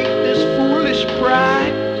gonna take this foolish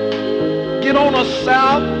pride, get on a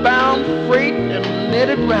southbound freight and let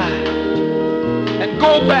it ride. And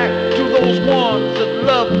go back to those ones that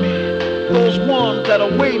love me, those ones that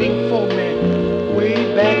are waiting for me way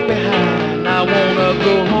back behind. I wanna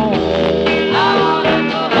go home. I wanna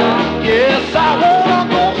go home. Yes, I wanna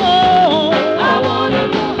go home. I wanna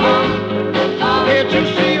go home. Home. Can't you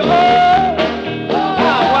see, oh,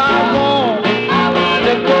 how I want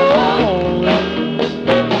to go home.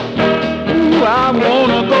 Ooh, I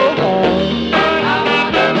wanna go home. I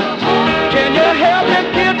wanna go home. Can you help me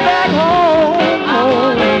get back home?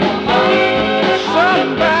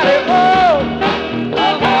 Somebody, oh, I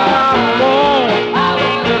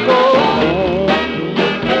want to go home.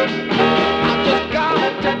 I just got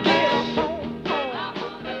to get home.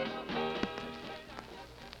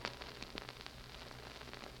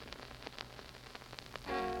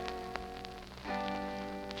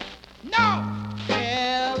 North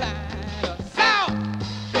Carolina, South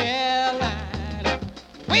Carolina,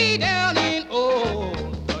 way down in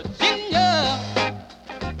old Virginia.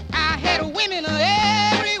 I had women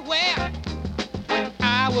everywhere. When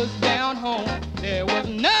I was down home, there was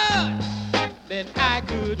none that I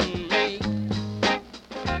couldn't make.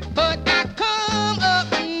 But I come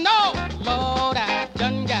up north, Lord, I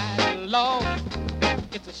done got lost.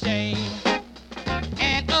 It's a shame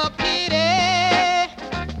and a pity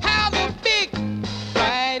how the big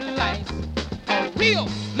bright lights, a real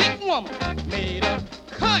slick woman, made a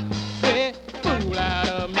country fool out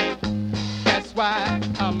of me. That's why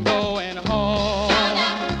I'm going home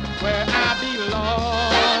where I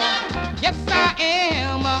belong. Yes, I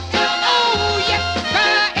am. Oh, yes,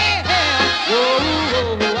 I am.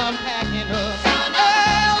 Oh, I'm packing up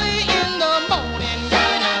early in the morning.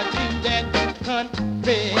 Gonna do that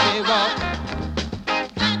country walk.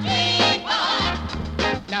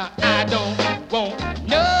 Now I don't want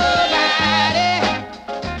nobody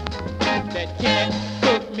that can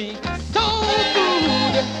cook me soul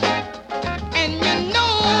food. And you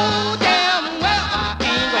know damn well I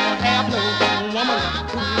ain't gonna have no woman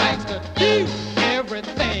who likes to do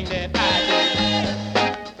everything that I do.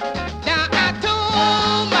 Now I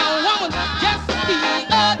told my woman just the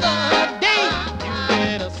other day, you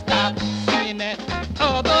better stop seeing that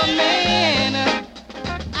other man.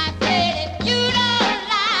 I said if you don't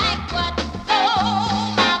like what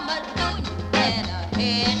soul mama do, you better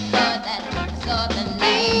head for that southern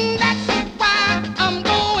land. That's why I'm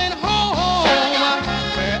going home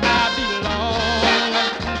where I belong.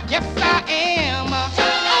 Yes, I am.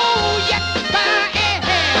 Oh, yes, I am.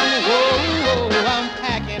 Whoa,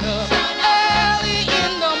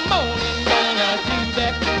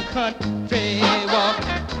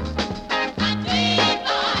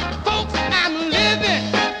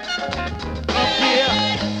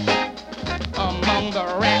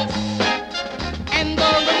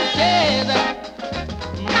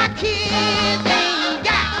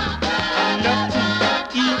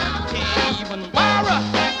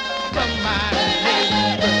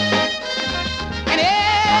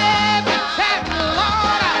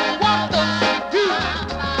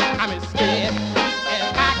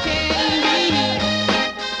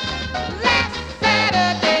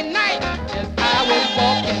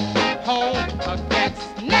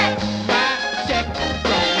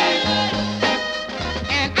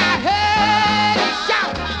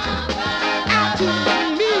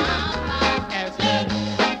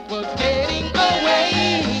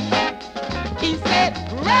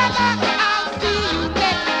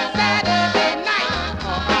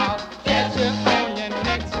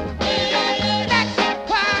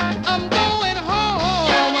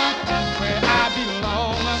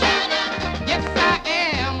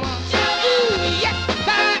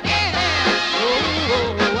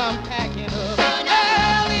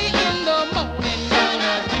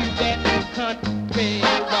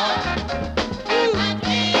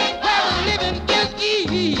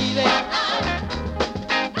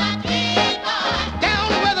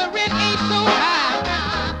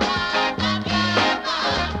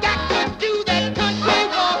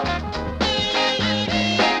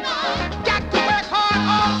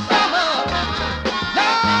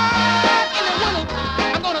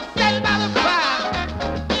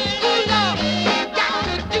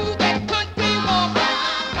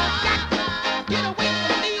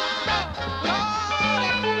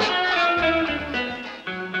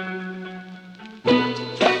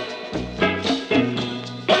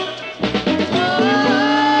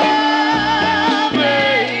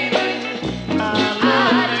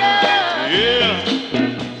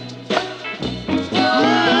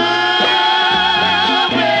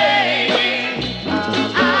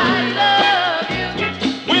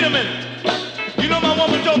 You know, my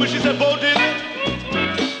woman told me, she said, Bo Diddley,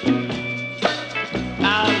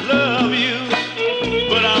 I love you,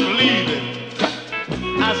 but I'm leaving.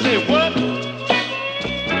 I said, what?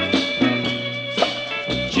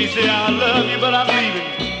 She said, I love you, but I'm leaving.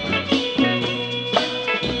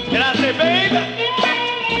 And I said, baby.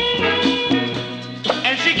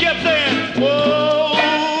 And she kept saying, whoa,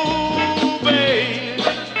 baby,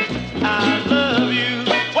 I love you.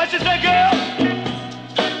 What you say, girl?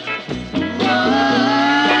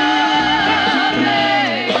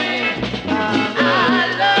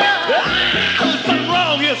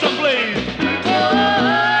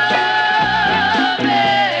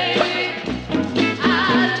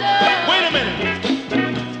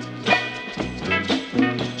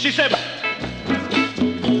 She said,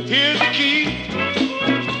 here's the key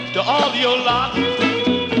to all your locks.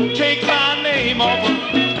 Take my name off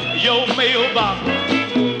of your mailbox.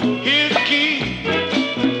 Here's the key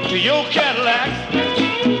to your Cadillacs.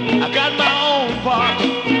 I got my own park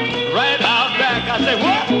right out back. I said,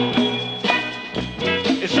 what?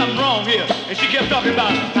 There's something wrong here. And she kept talking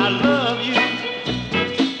about, I love you.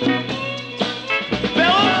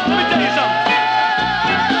 Fellas, let me tell you something.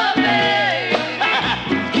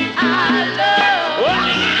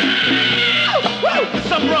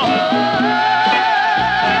 Something wrong. Oh,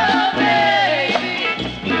 baby,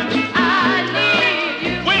 I need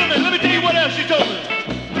you. Wait a minute, let me tell you what else she told me.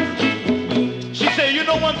 She said, you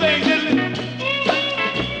know one thing, Diddley?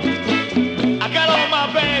 I got all my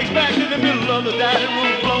bags packed in the middle of the dining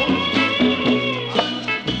room floor.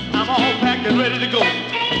 I'm all packed and ready to go.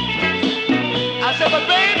 I said, but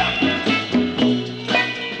baby,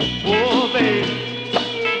 oh, baby.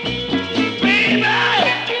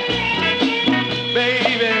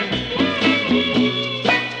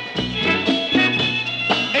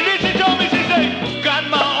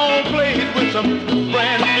 Some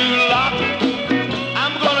brand new lock.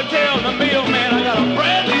 I'm gonna tell the mailman I got a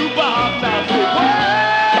brand new box. I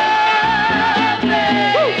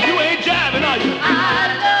said, woo, you ain't jiving, are you? I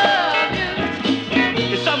love you.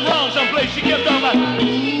 There's something wrong someplace. She kept talking about,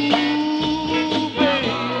 ooh,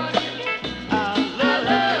 baby, I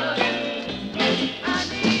love you. I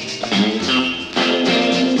need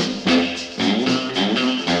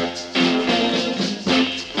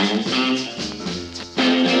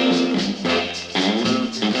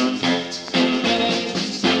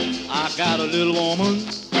got a little woman,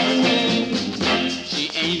 she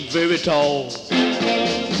ain't very tall.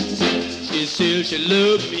 She says she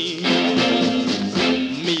loves me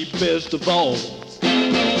best of all.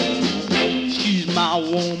 She's my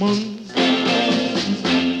woman,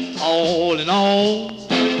 all in all.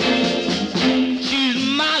 She's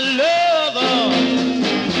my lover,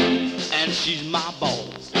 and she's my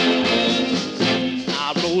boss.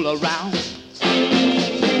 I roll around,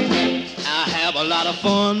 I have a lot of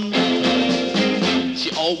fun.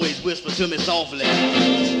 She always whispers to me softly,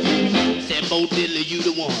 said, Bo Diddley, you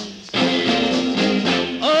the one.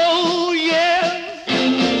 Oh yeah,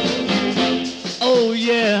 oh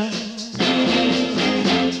yeah,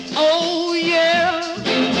 oh yeah,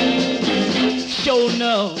 sure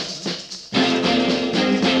enough.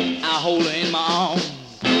 I hold her in my arms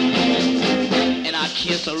and I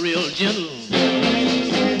kiss her real gentle.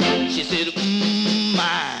 She said,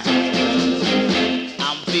 my,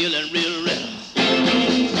 I'm feeling real real.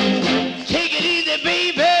 Take it easy,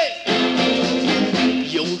 baby.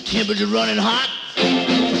 Your temperature running hot.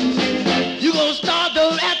 You gonna start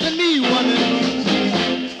those after me wondering,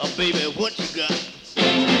 oh baby, what you got?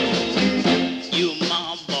 You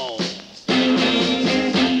my ball.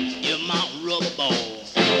 You're my rubber ball.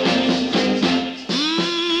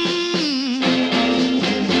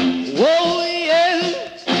 Whoa yeah.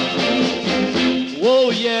 Whoa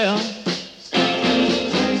yeah.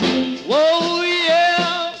 Whoa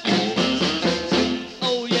yeah.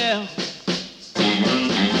 Oh yeah.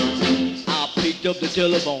 I picked up the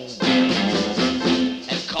telephone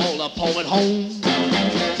and called up home at home.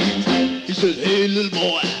 He says, hey little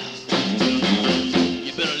boy,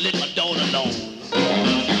 you better let my daughter alone.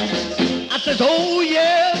 I says, oh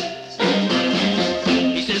yeah.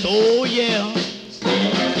 He says, oh yeah.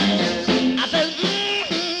 I says,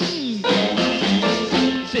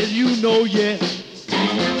 He says, you know yeah.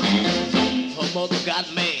 Her mother got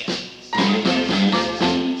mad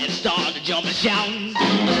and started to jump and shouting.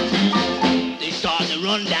 They started to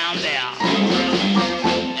run down there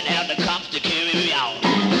and have the cops to carry me out.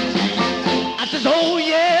 I says, oh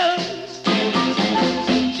yeah.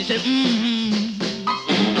 She said,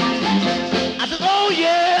 I said, oh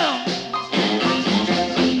yeah.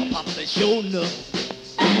 My papa said, sure enough.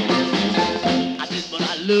 I said, but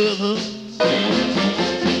I love her.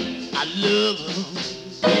 I love her.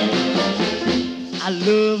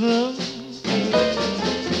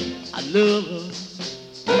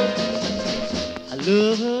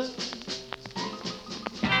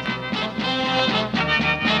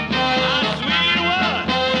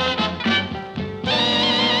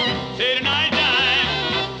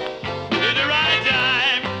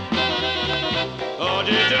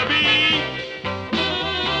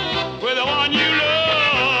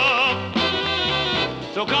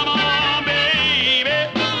 So come on, baby,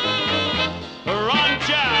 run,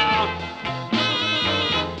 child.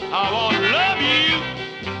 I want to love you.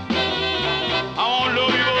 I want to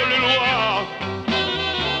love you for a little while.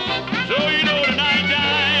 So you know the night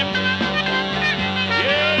time,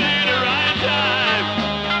 yeah, it's the right time.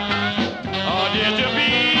 Oh, just to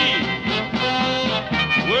be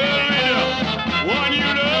well with the one you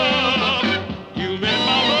love. You met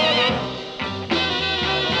my mother,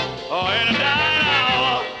 oh, in a dying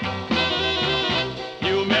hour.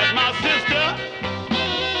 You met my sister.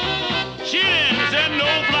 She didn't send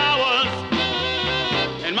no flowers.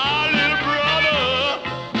 And my little brother,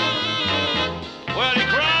 well, he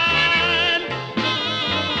cried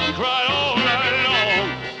all night long,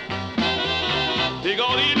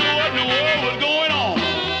 because he knew what in the world was going on.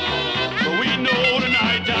 But we know the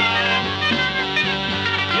night time,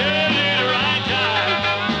 yeah, it's the right time,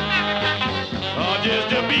 just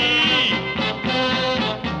to be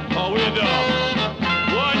with the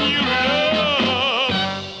one you love.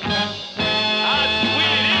 How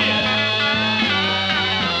sweet it is.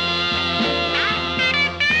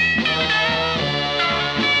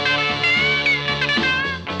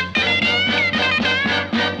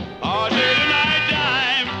 Oh, say the night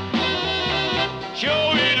time,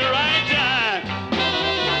 show me the right time,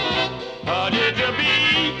 just to be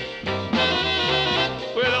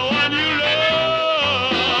with the one you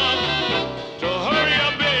love. So hurry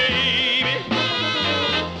up, baby.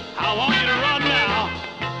 I want you to run now.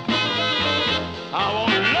 I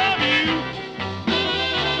want to love you.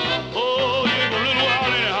 Oh, just for a little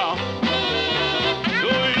while anyhow. So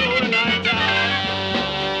you know the night time,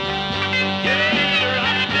 yeah, the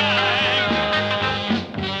right time.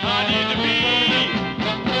 I need to be,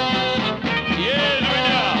 yes, with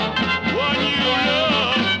the one you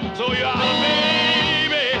love. So you are,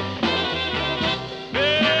 baby,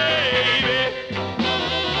 baby.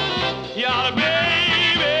 You are,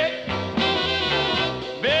 baby,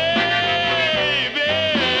 baby.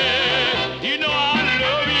 You know I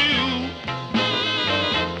love you,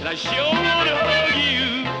 and I sure want to hug you.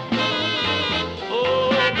 Oh,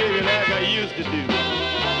 baby, like I used to do.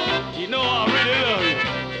 You know I really love you.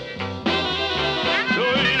 So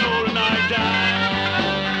you know the night time,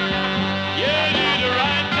 yeah, it is the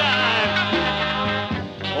right time.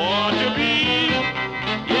 Oh, to be,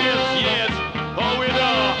 yes, yes, oh, with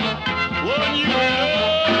the one you love.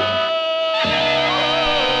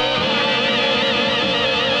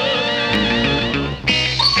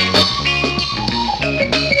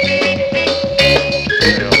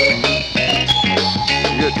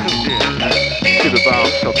 You're tuned in to the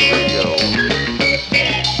Bound Shelter Radio.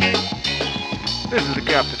 This is the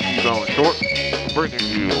Captain T-Bone Short, bringing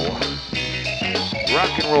you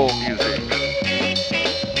rock and roll music,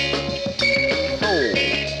 soul.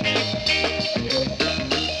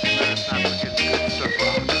 Let us not forget the good stuff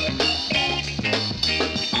rock.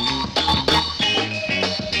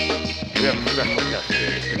 We have a special guest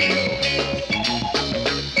today,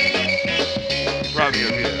 Robbie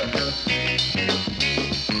O'Hare.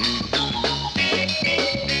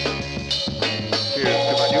 Cheers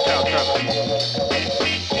to my new pal Trevor.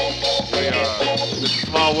 It's a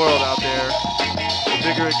small world out there. The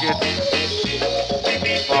bigger it gets,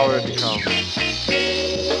 the smaller it becomes.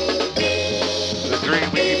 The dream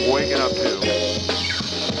we keep waking up to.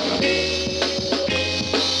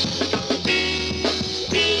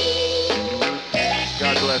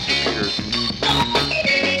 God bless the Peters.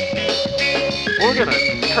 We're gonna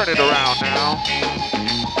turn it around now.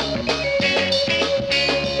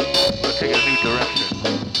 Let's take a new direction.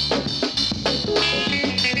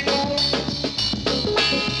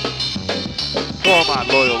 For all my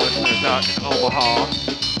loyal listeners out in Omaha.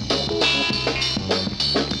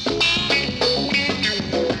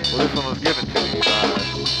 Well, this one was given to me by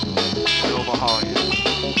the Omahans.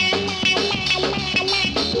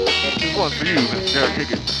 This one's for you, Mr. Derek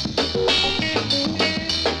Higgins.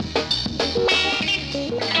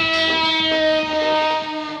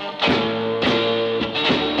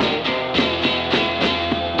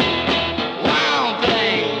 Wild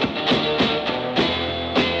thing,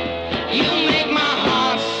 you make my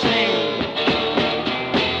heart sing.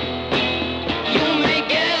 You make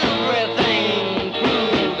everything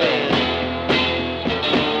groovy.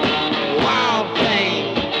 Wild thing,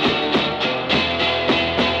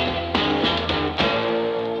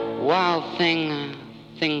 wild thing, I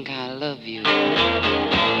think I love you.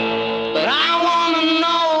 But I wanna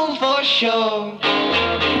know for sure.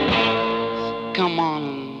 Come on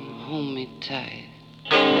and hold me tight.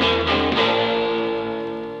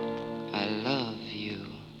 I love you.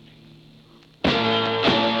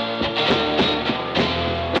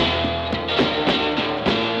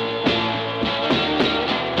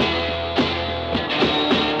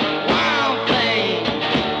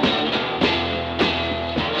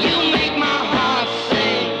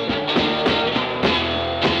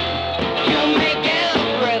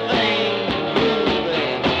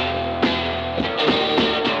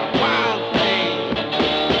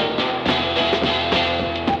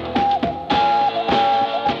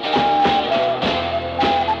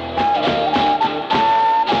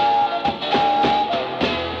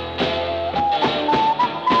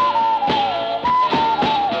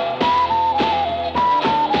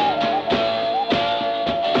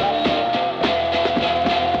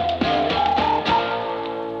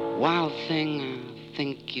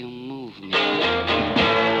 move me.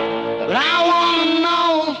 But I wanna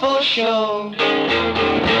know for sure.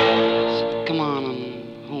 So come on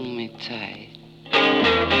and hold me tight.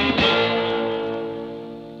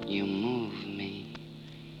 You move me.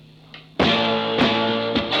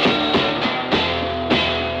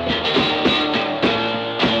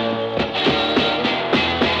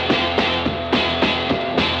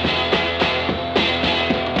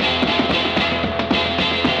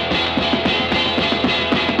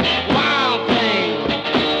 Wild thing,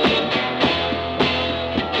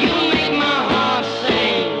 you make my heart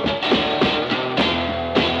sing.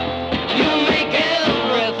 You make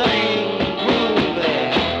everything groovy.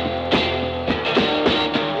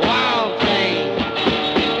 Wild thing,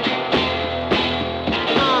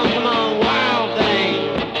 come on, wild thing.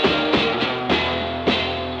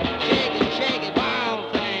 Shake it, wild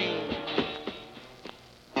thing.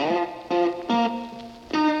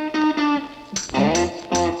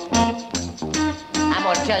 I'm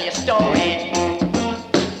gonna tell you a story.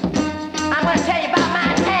 I'm gonna tell you about my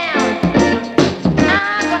town.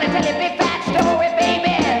 I'm gonna tell you a big fat story,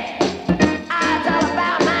 baby. It's all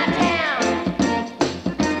about my town.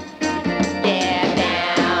 Yeah,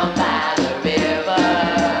 down by the river,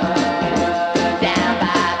 down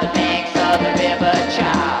by the banks of the river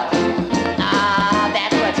Charles.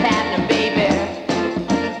 That's what's happening, baby.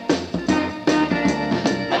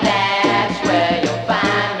 That's where you'll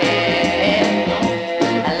find me,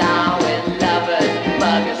 along with lovers,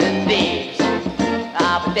 buggers, and thieves.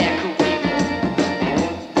 But they're cool people.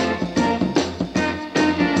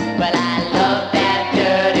 But I love that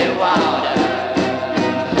dirty water.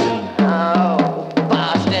 Oh,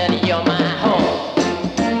 Boston, you're my home.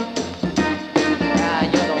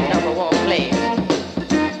 You're the number one place.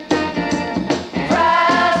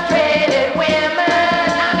 Frustrated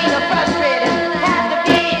women, the frustrated have to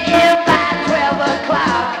be in by 12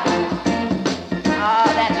 o'clock. Oh,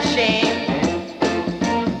 that's a shame.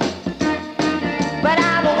 But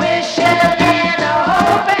I'm wishing and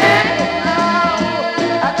hoping,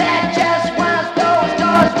 that just once those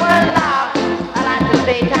doors were locked. I like to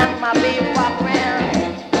stay time for my baby walk around.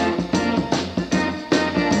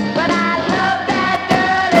 But I love that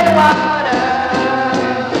dirty water.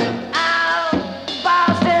 Oh,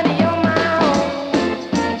 Boston, you're my home.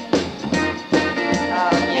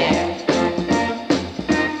 Oh, yeah.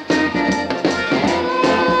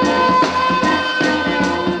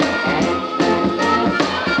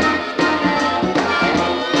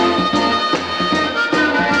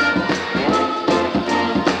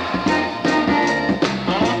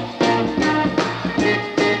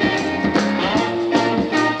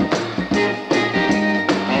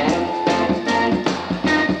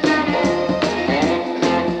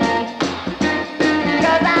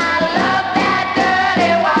 Cause I love that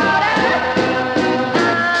dirty water.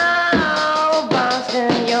 Oh,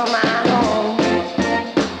 Boston, you're my home.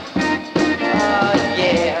 Oh,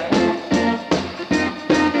 yeah.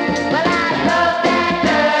 Well, I love that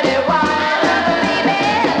dirty water, baby.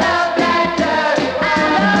 Love that dirty water. I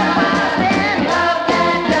love Boston, love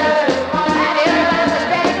that dirty water. Have you heard of the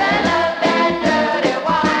Spain? Love that dirty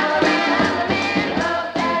water. I'm the man, love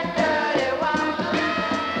that dirty water.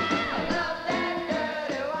 I love that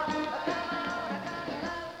dirty water.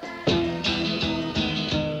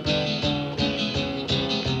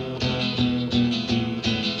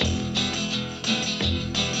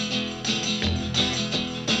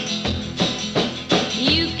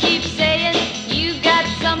 You keep saying you got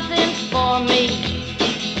something for me,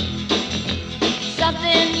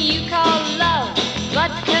 something you call love,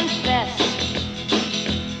 but confess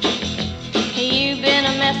you've been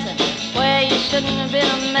a messin' where you shouldn't have been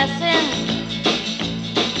a messin',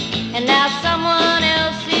 and now someone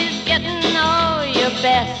else is getting all your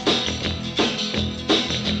best.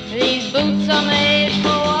 These boots are made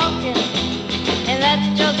for walking, and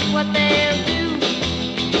that's just what they'll do.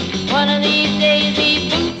 One of these days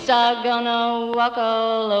these boots are gonna walk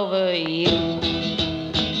all over you.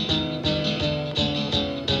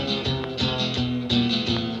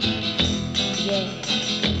 Yeah.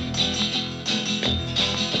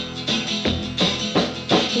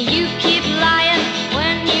 You keep lying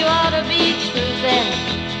when you ought to be truthing,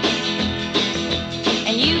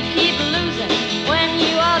 and you keep losing when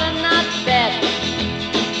you ought to not bet.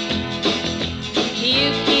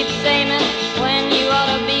 You keep saying when you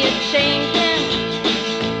ought to be a-changing.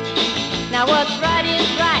 Now what's right is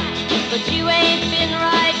right, but you ain't been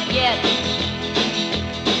right yet.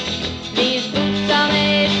 These boots are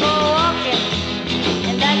made for walking,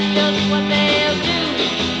 and that's just what they'll do.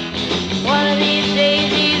 One of these days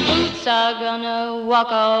these boots are gonna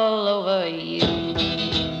walk all over you.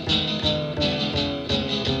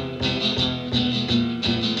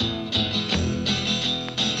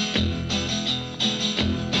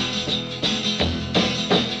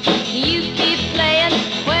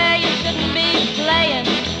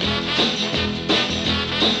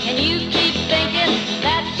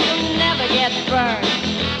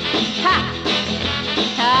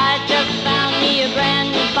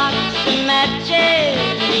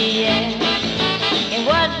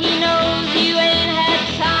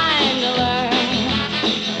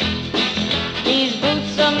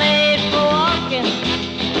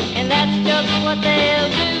 what they'll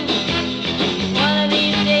do. One of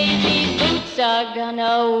these days these boots are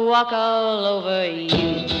gonna walk all over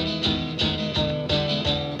you.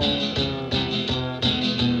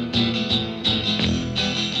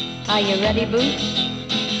 Are you ready, Boots?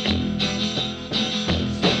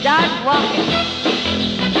 Start walking. 'Cause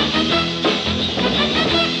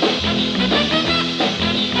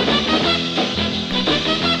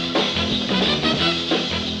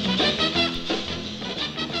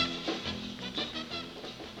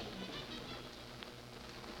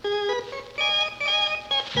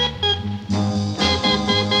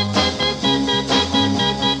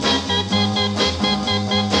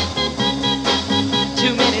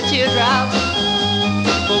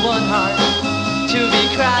to be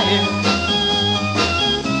crying.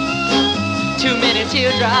 Too many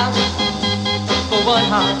teardrops for one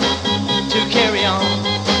heart to carry on.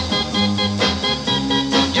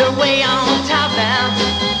 You're way on top now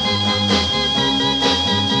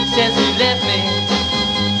since you left me.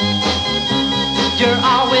 You're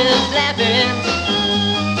always laughing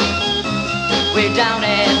way down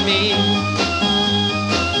at me.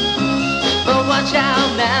 But watch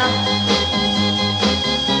out now,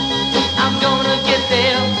 I'm gonna get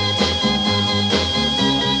there.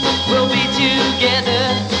 We'll be together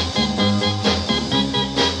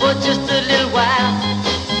for just a little while,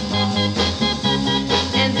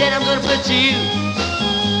 and then I'm gonna put you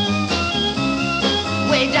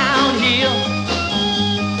way down here,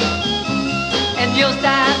 and you'll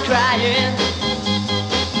start crying.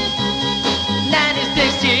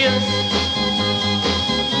 96 tears.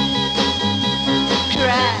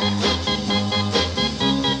 Cry.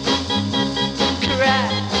 Cry.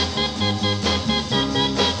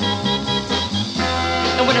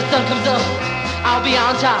 And when the sun comes up, I'll be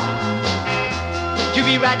on top. You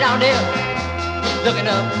be right down there, looking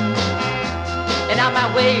up. And I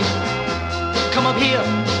might wave, come up here,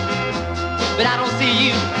 but I don't see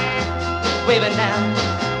you waving now.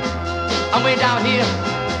 I'm way down here,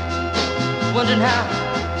 wondering how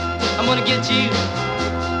I'm gonna get to you.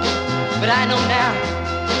 But I know now,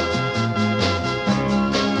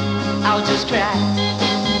 I'll just cry,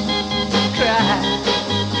 cry,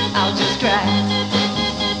 I'll just cry.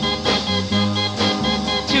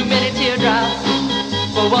 Too many teardrops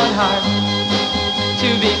for one heart to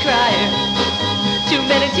be crying. Too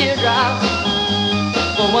many teardrops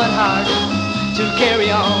for one heart to carry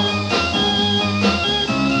on.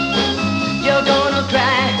 You're gonna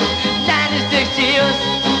cry 96 tears.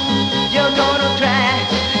 You're gonna cry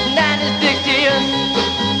 96 tears.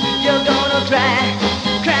 You're gonna cry,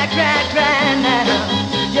 cry, cry, cry now.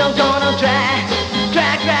 You're gonna cry,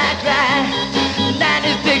 cry, cry, cry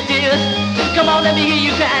 96 tears. Come on, let me hear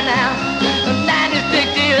you cry now. 96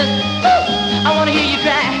 tears. Woo! I wanna hear you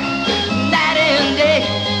cry night and day,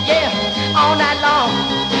 yeah, all night long.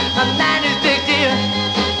 96 tears.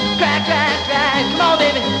 Cry, cry, cry. Come on,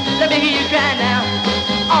 baby, let me hear you cry now.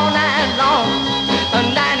 All night long.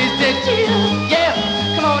 96 tears, yeah.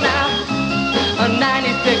 Come on now.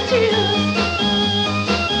 96 tears.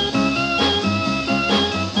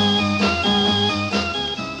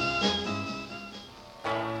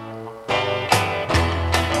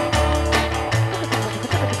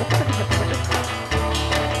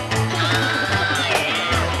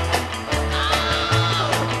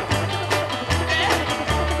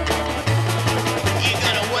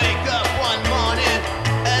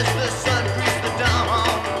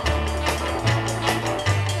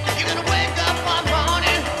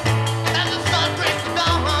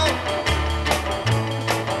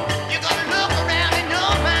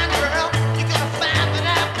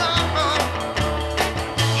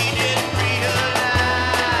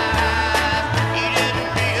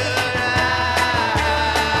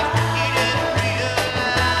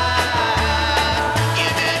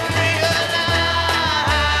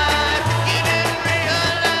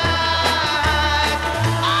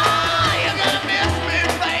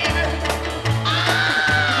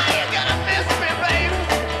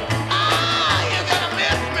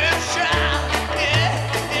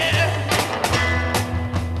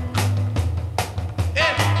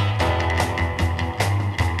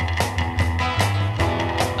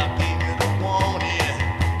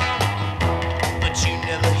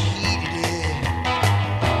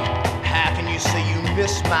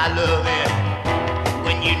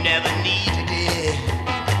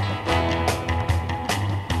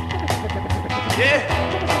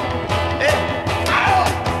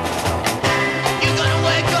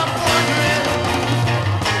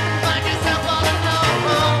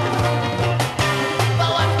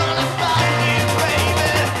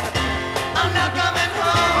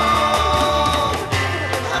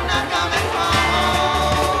 I'm not coming home.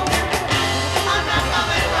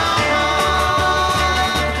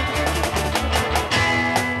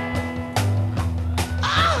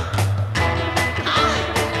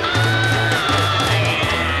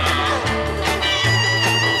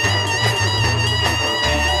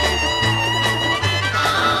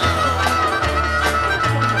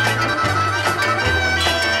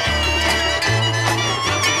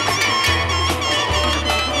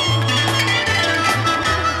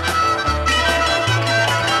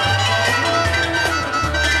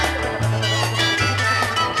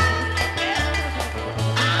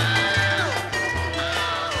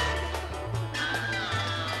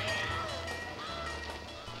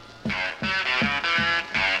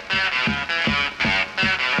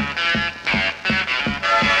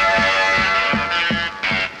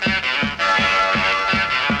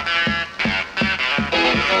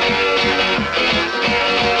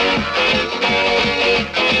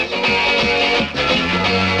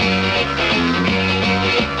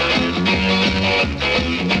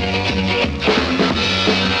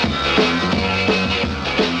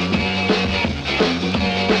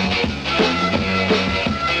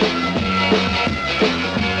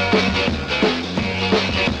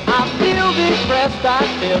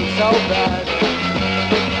 feel so bad.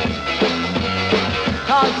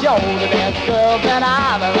 'Cause you're the best girl that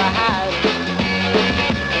I've ever had.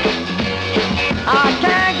 I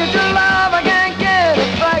can't get your love, I can't get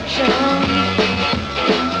affection.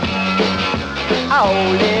 Oh,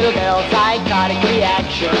 little girl, psychotic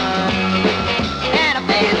reaction. And it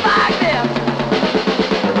feels like this.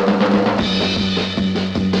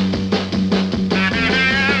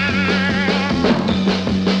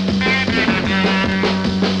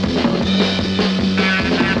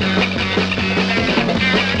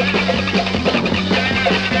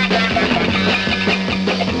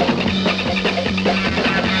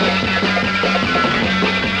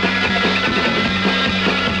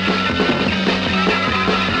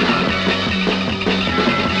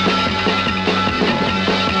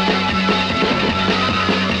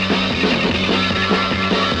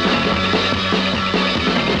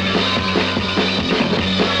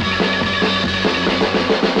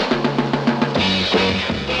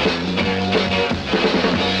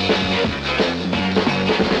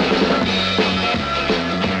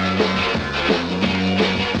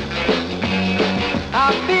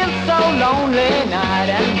 Lonely night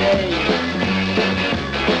and day.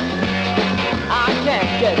 I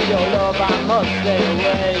can't get your love, I must stay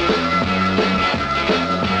away.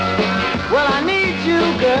 Well, I need you,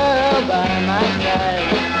 girl, by my side.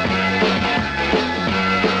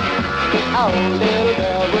 Oh, little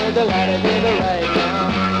girl with the light of the right now.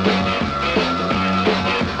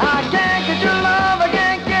 I can't get your love, I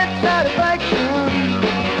can't get satisfaction.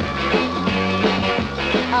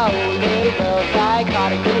 Oh, little girl,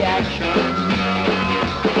 psychotic reaction.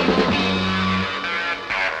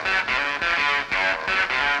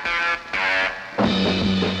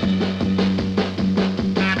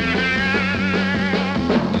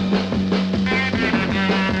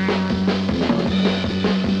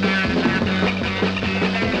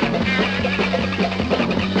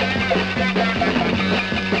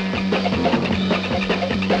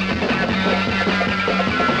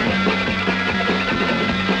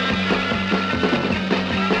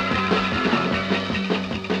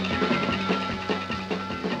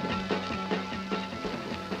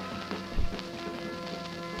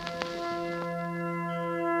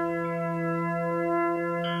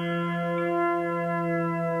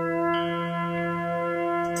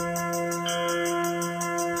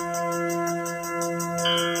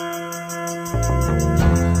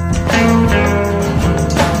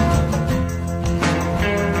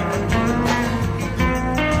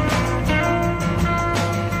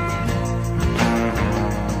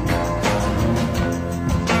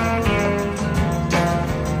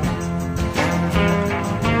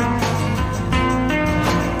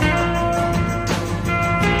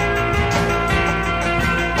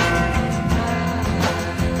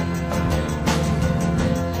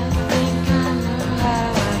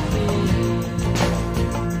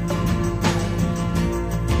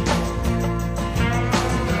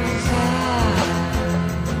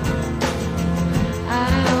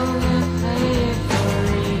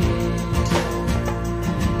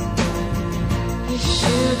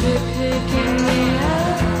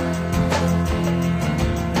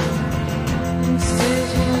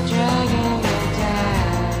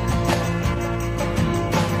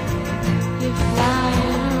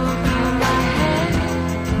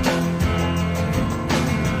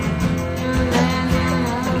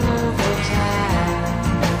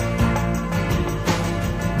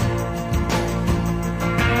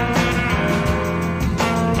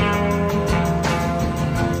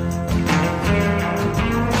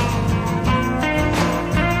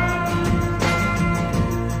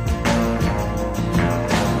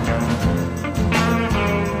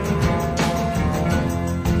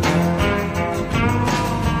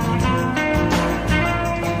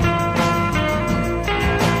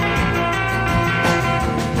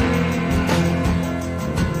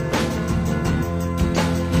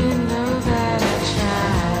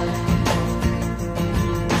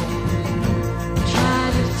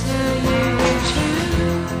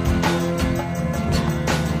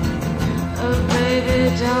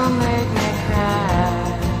 Don't make me cry.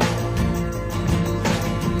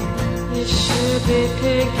 You should be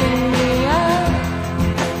picking me up.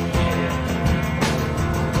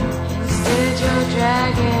 Instead you're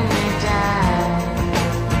dragging me down.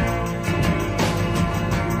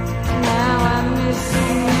 Now I'm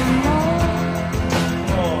missing you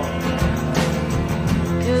more.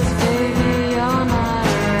 'Cause baby you're not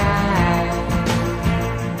around.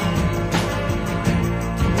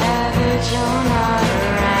 Now that you're not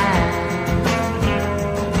around.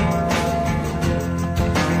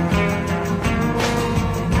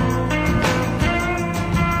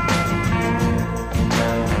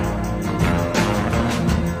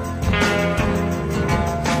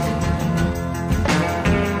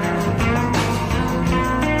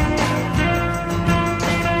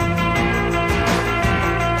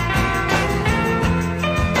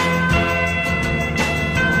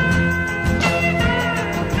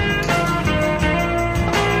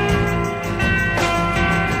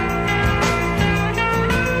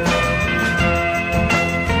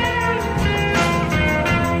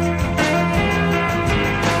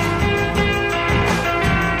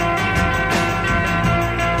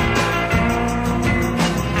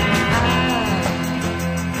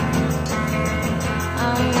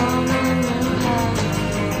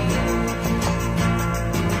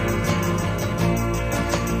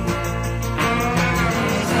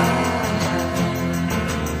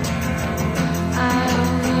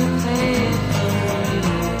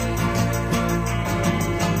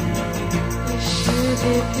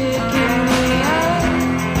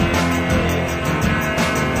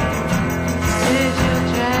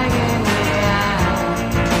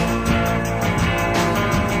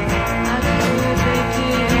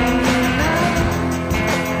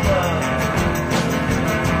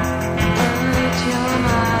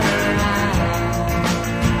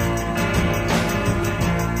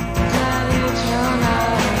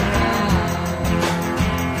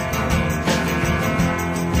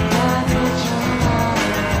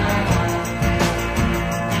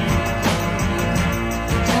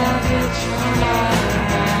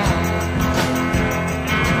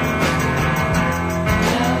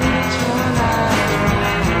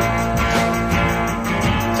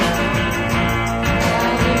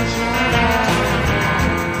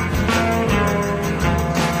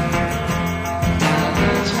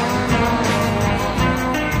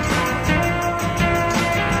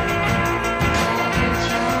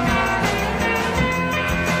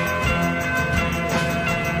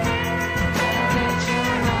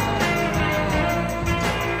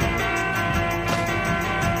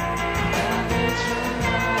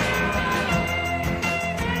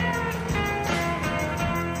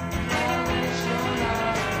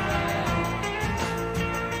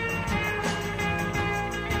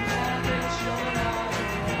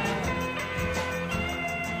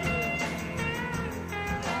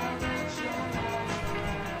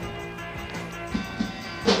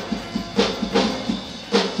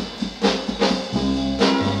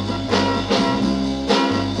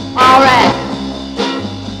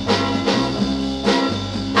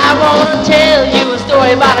 wanna tell you a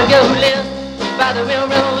story about a girl who lives by the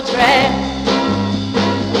railroad track.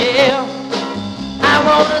 Yeah, I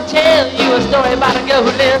wanna tell you a story about a girl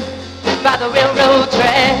who lives by the railroad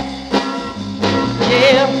track.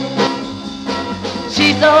 Yeah,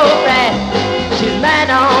 she's so fat, she's mine,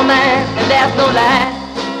 oh man, and there's no lie.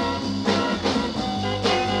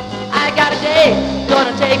 I got a day,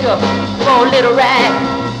 gonna take her for a little ride.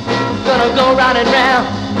 Gonna go round and round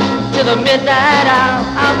till the midnight hour.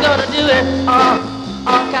 I'm gonna do it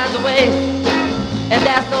all kinds of ways, and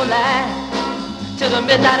that's no lie. Till the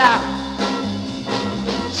midnight hour.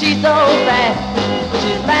 She's so fat,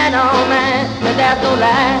 she's mine, oh man, and that's no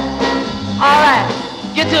lie. All right,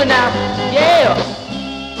 get to it now, yeah.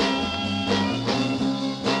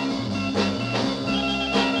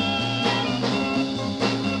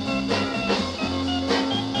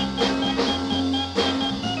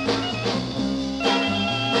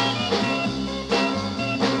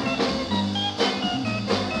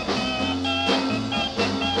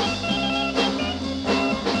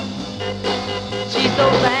 She's so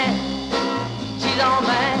fine, she's all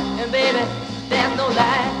mine, and baby, there's no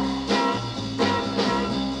lie.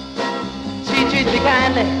 She treats me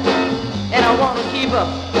kindly, and I want to keep her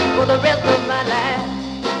for the rest of my life.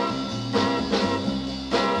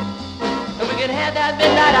 And we can have that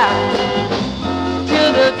midnight out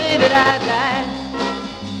till the day that I die.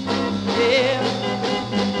 Yeah,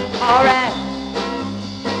 alright.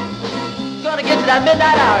 Gonna get to that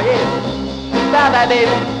midnight hour, yeah. Bye-bye,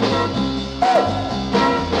 baby.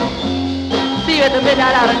 See you at the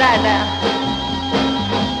midnight hour tonight now.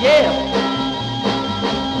 Yeah.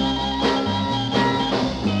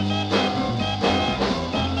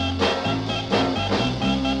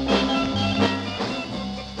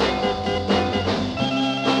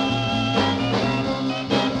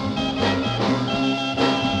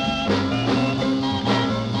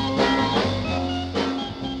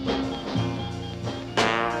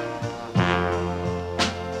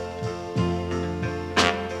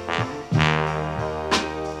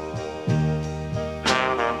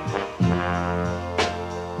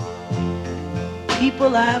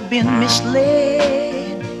 People, I've been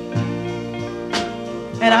misled,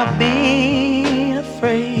 and I've been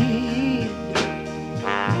afraid.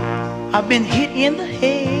 I've been hit in the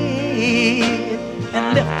head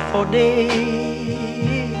and left for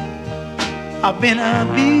dead. I've been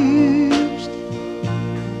abused,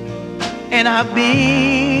 and I've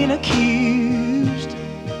been accused.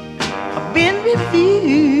 I've been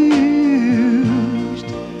refused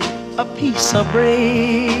a piece of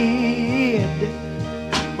bread.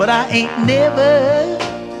 But I ain't never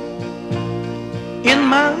in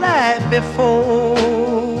my life before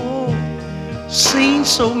seen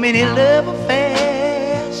so many love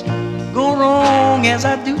affairs go wrong as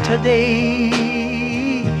I do today.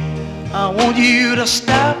 I want you to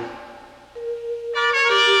stop,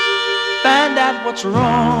 find out what's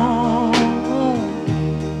wrong,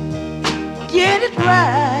 get it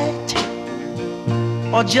right,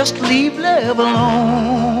 or just leave love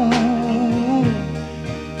alone.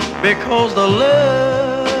 Because the love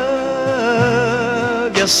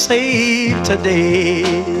you save today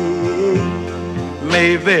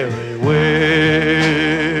may very well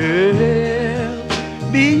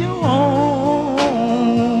be your own.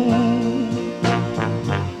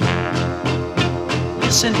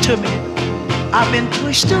 Listen to me, I've been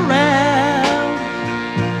pushed around,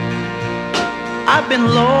 I've been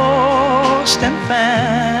lost and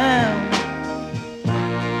found,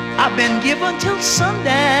 I've been given till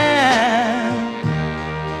sundown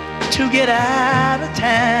to get out of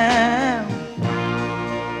town.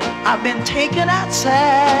 I've been taken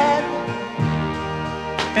outside,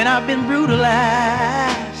 and I've been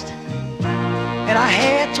brutalized, and I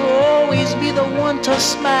had to always be the one to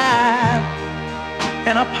smile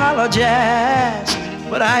and apologize.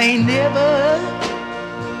 But I ain't never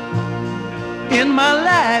in my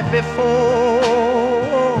life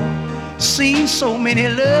before seen so many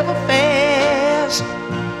love affairs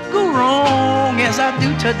go wrong as I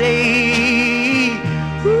do today.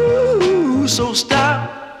 Ooh, so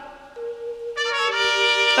stop,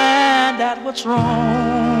 find out what's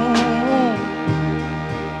wrong,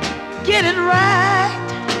 get it right,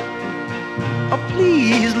 or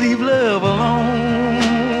please leave love alone.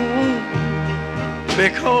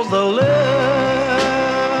 Because the love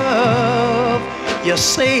you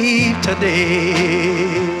save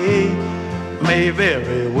today may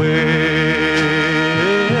very well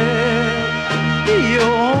be your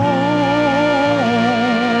own.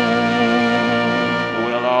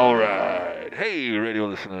 Well, all right. Hey, radio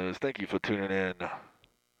listeners, thank you for tuning in.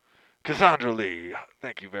 Cassandra Lee,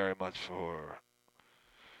 thank you very much for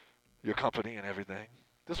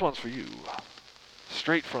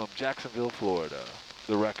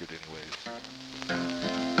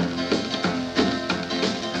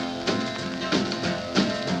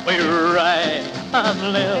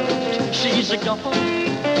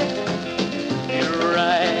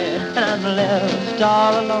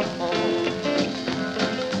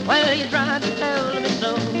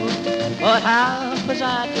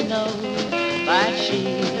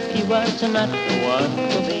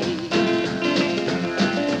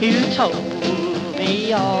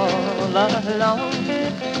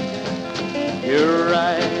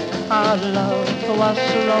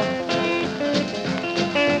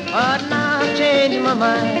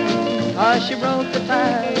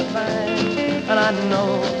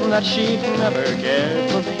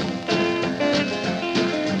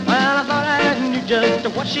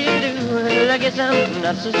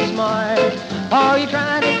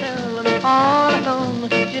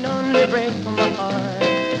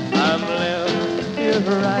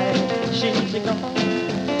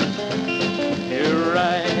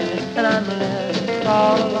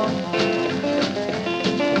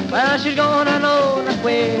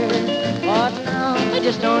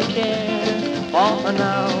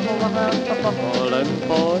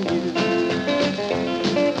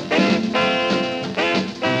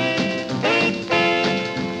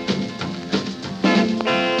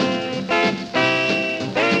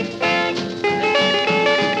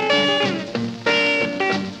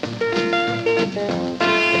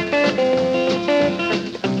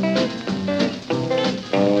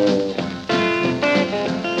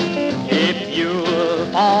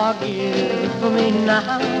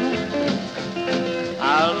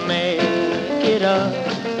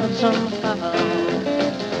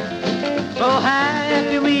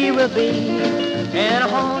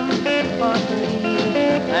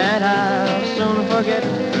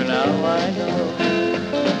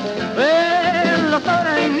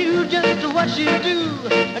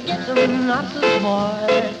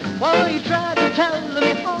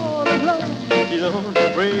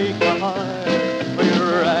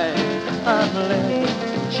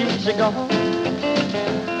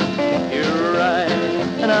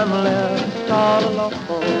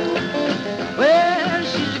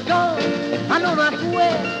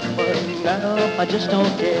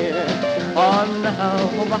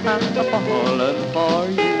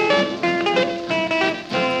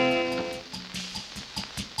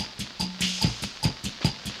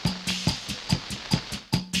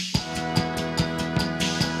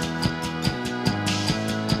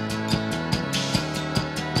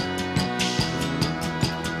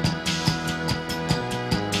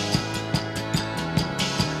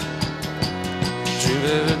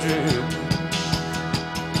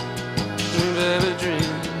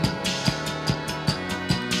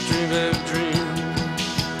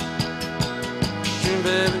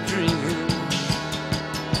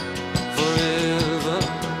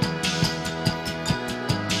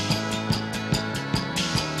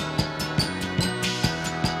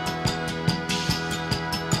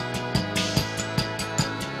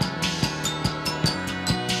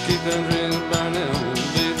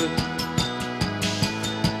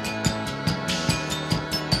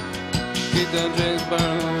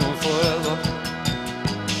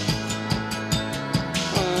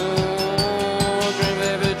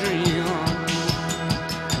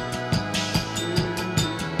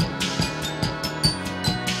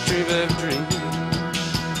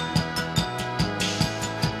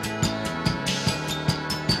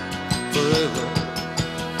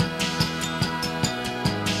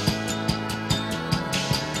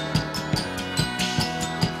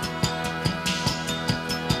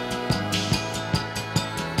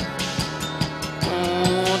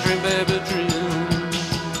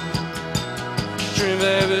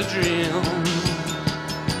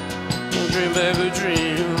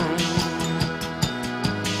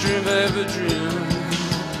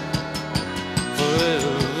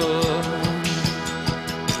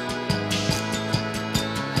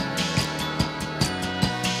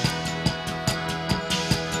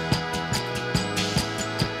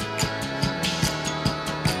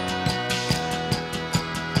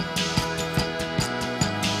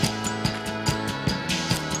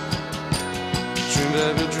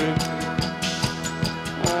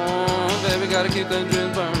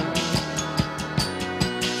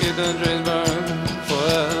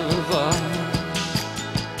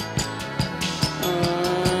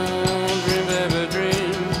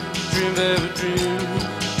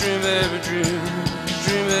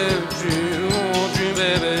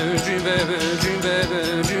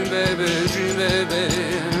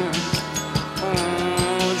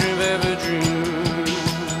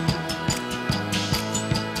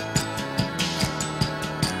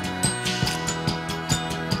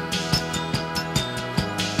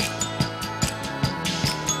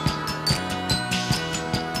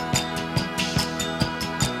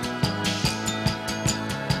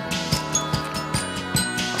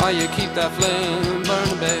While you keep that flame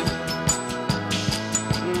burning, baby.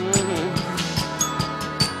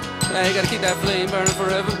 Yeah, you gotta keep that flame burning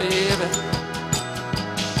forever, baby.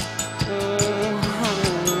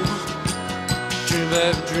 Dream,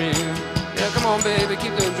 baby, dream. Yeah, come on, baby,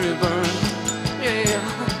 keep that dream burning. Yeah.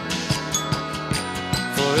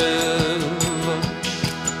 Forever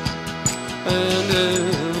and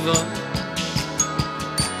ever.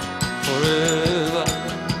 Forever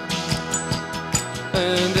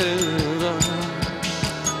and ever.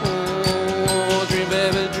 Oh, dream,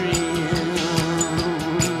 baby, dream.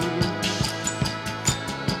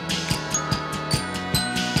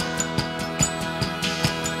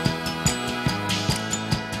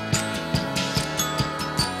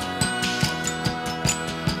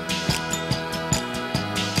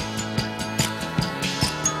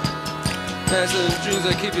 That's the dreams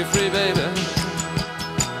that keep you free, baby.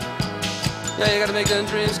 Yeah, you gotta make them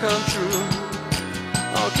dreams come true.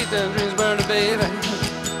 Oh, keep them dreams burning, baby.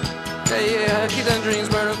 Yeah, keep them dreams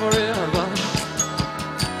burning forever.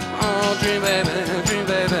 Oh, dream baby, dream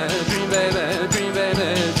baby, dream baby, dream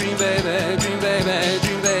baby, dream baby, dream baby,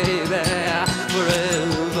 dream baby,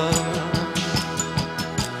 forever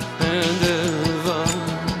and ever.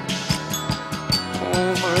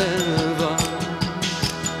 Oh, forever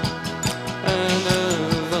and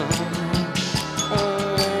ever. Oh,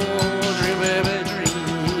 dream baby, dream.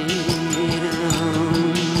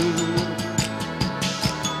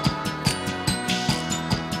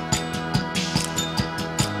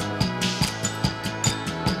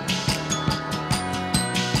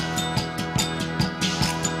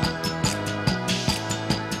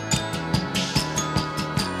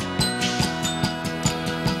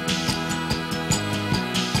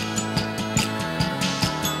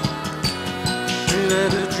 Dream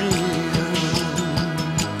baby, dream.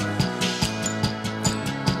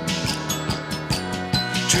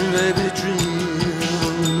 Dream baby, dream.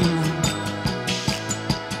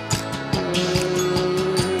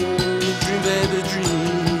 Dream baby,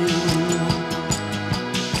 dream.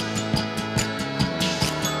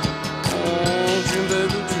 Oh, dream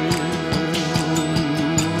baby, dream.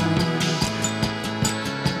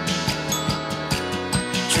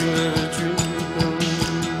 Dream baby, dream.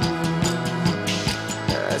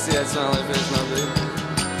 Yeah, I see that smile on your face now, baby.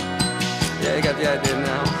 Yeah, you got the idea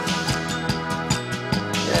now.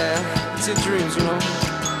 Yeah, it's your dreams, you know.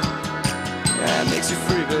 Yeah, it makes you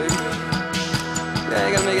free, baby. Yeah,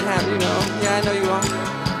 you gotta make it happen, you know. Yeah, I know you are.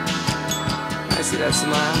 I see that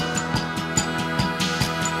smile.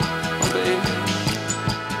 Oh, baby.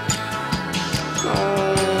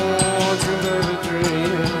 Oh, dream, baby,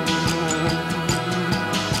 dream.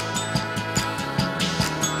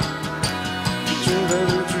 Dream,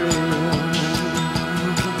 baby, dream.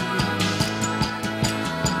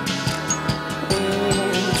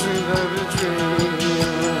 Dream, baby, dream.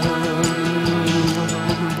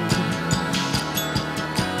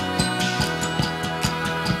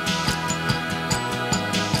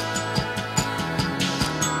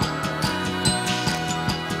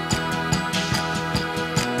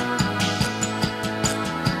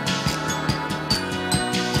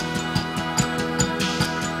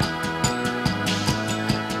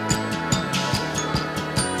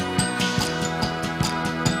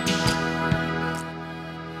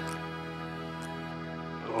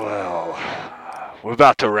 Well, we're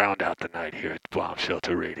about to round out the night here at Bomb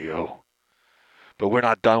Shelter Radio. But we're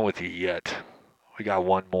not done with you yet. We got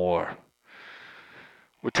one more.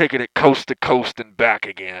 We're taking it coast to coast and back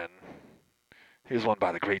again. Here's one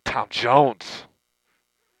by the great Tom Jones.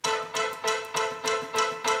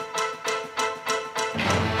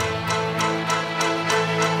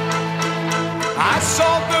 I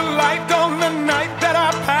saw the light on the night that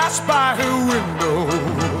I passed by her window.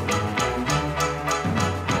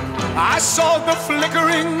 I saw the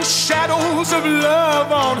flickering shadows of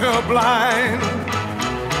love on her blind.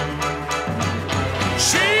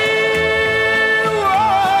 She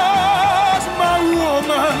was my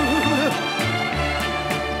woman.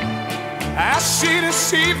 As she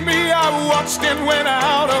deceived me, I watched and went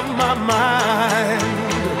out of my mind.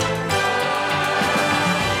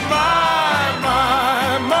 My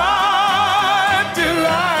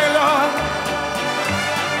Delilah.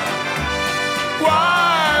 Why,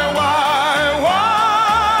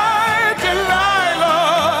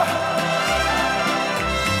 Delilah?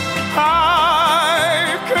 I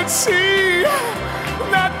could see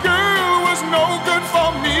that girl was no good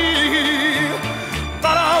for me,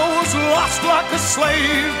 but I was lost like a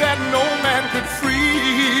slave that no man could free.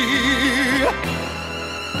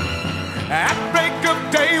 At break of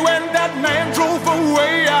day when that man drove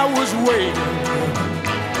away, I was waiting.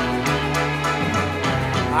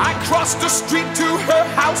 crossed the street to her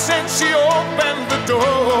house and she opened the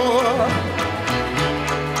door.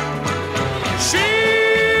 She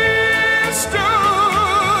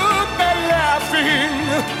stood there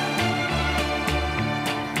laughing.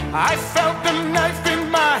 I felt the knife in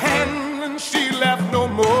my hand and she left no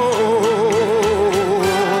more.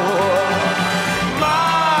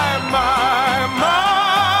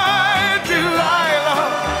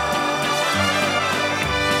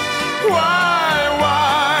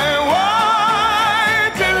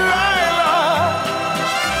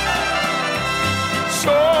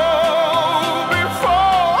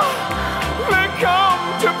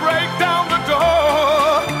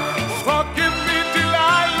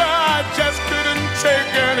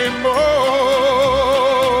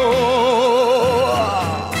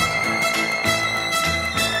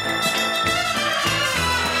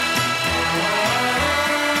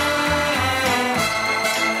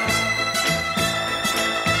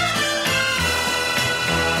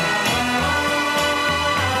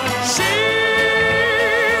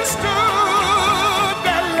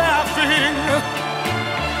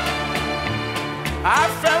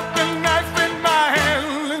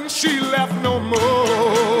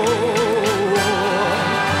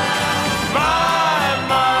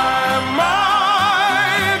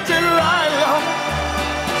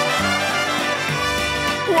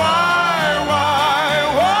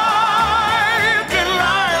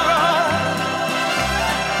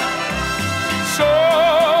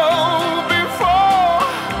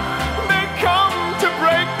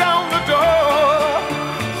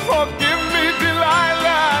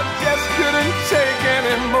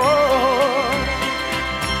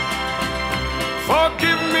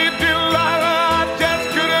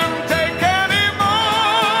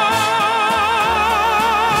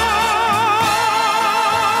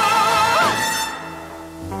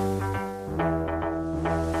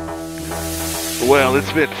 Well,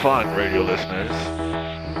 it's been fun, radio listeners.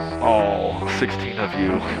 All 16 of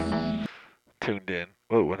you tuned in.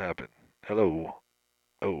 Whoa, what happened? Hello.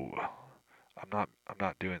 Oh, I'm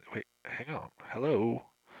not doing. Wait, hang on. Hello.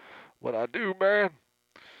 What I do, man?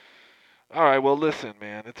 All right. Well, listen,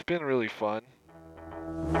 man. It's been really fun.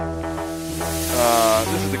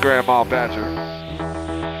 This is the Grandma Badger,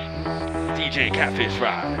 DJ Catfish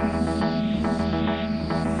Fry,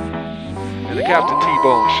 and the Captain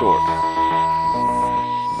T-Bone Short.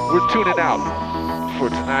 We're tuning out for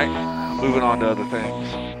tonight, moving on to other things.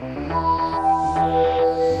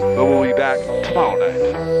 But we'll be back tomorrow night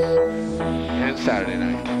and Saturday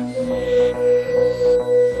night.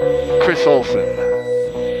 Chris Olsen,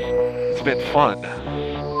 it's been fun.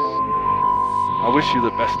 I wish you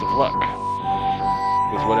the best of luck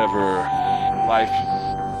with whatever life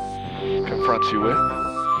confronts you with.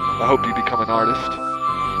 I hope you become an artist.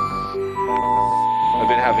 I've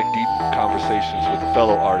been having deep conversations with a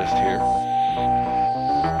fellow artist here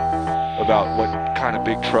about what kind of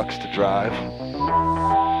big trucks to drive.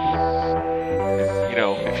 And, you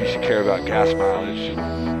know, if you should care about gas mileage,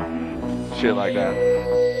 shit like that.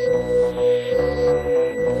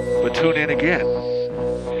 But tune in again,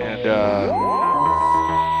 and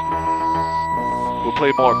we'll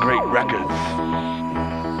play more great records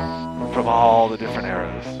from all the different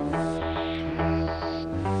eras.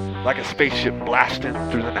 Like a spaceship blasting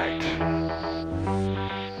through the night.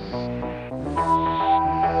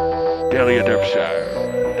 Delia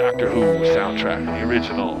Derbyshire, Doctor Who soundtrack, the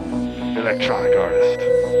original electronic artist.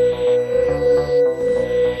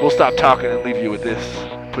 We'll stop talking and leave you with this,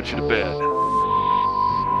 put you to bed.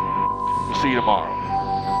 We'll see you tomorrow.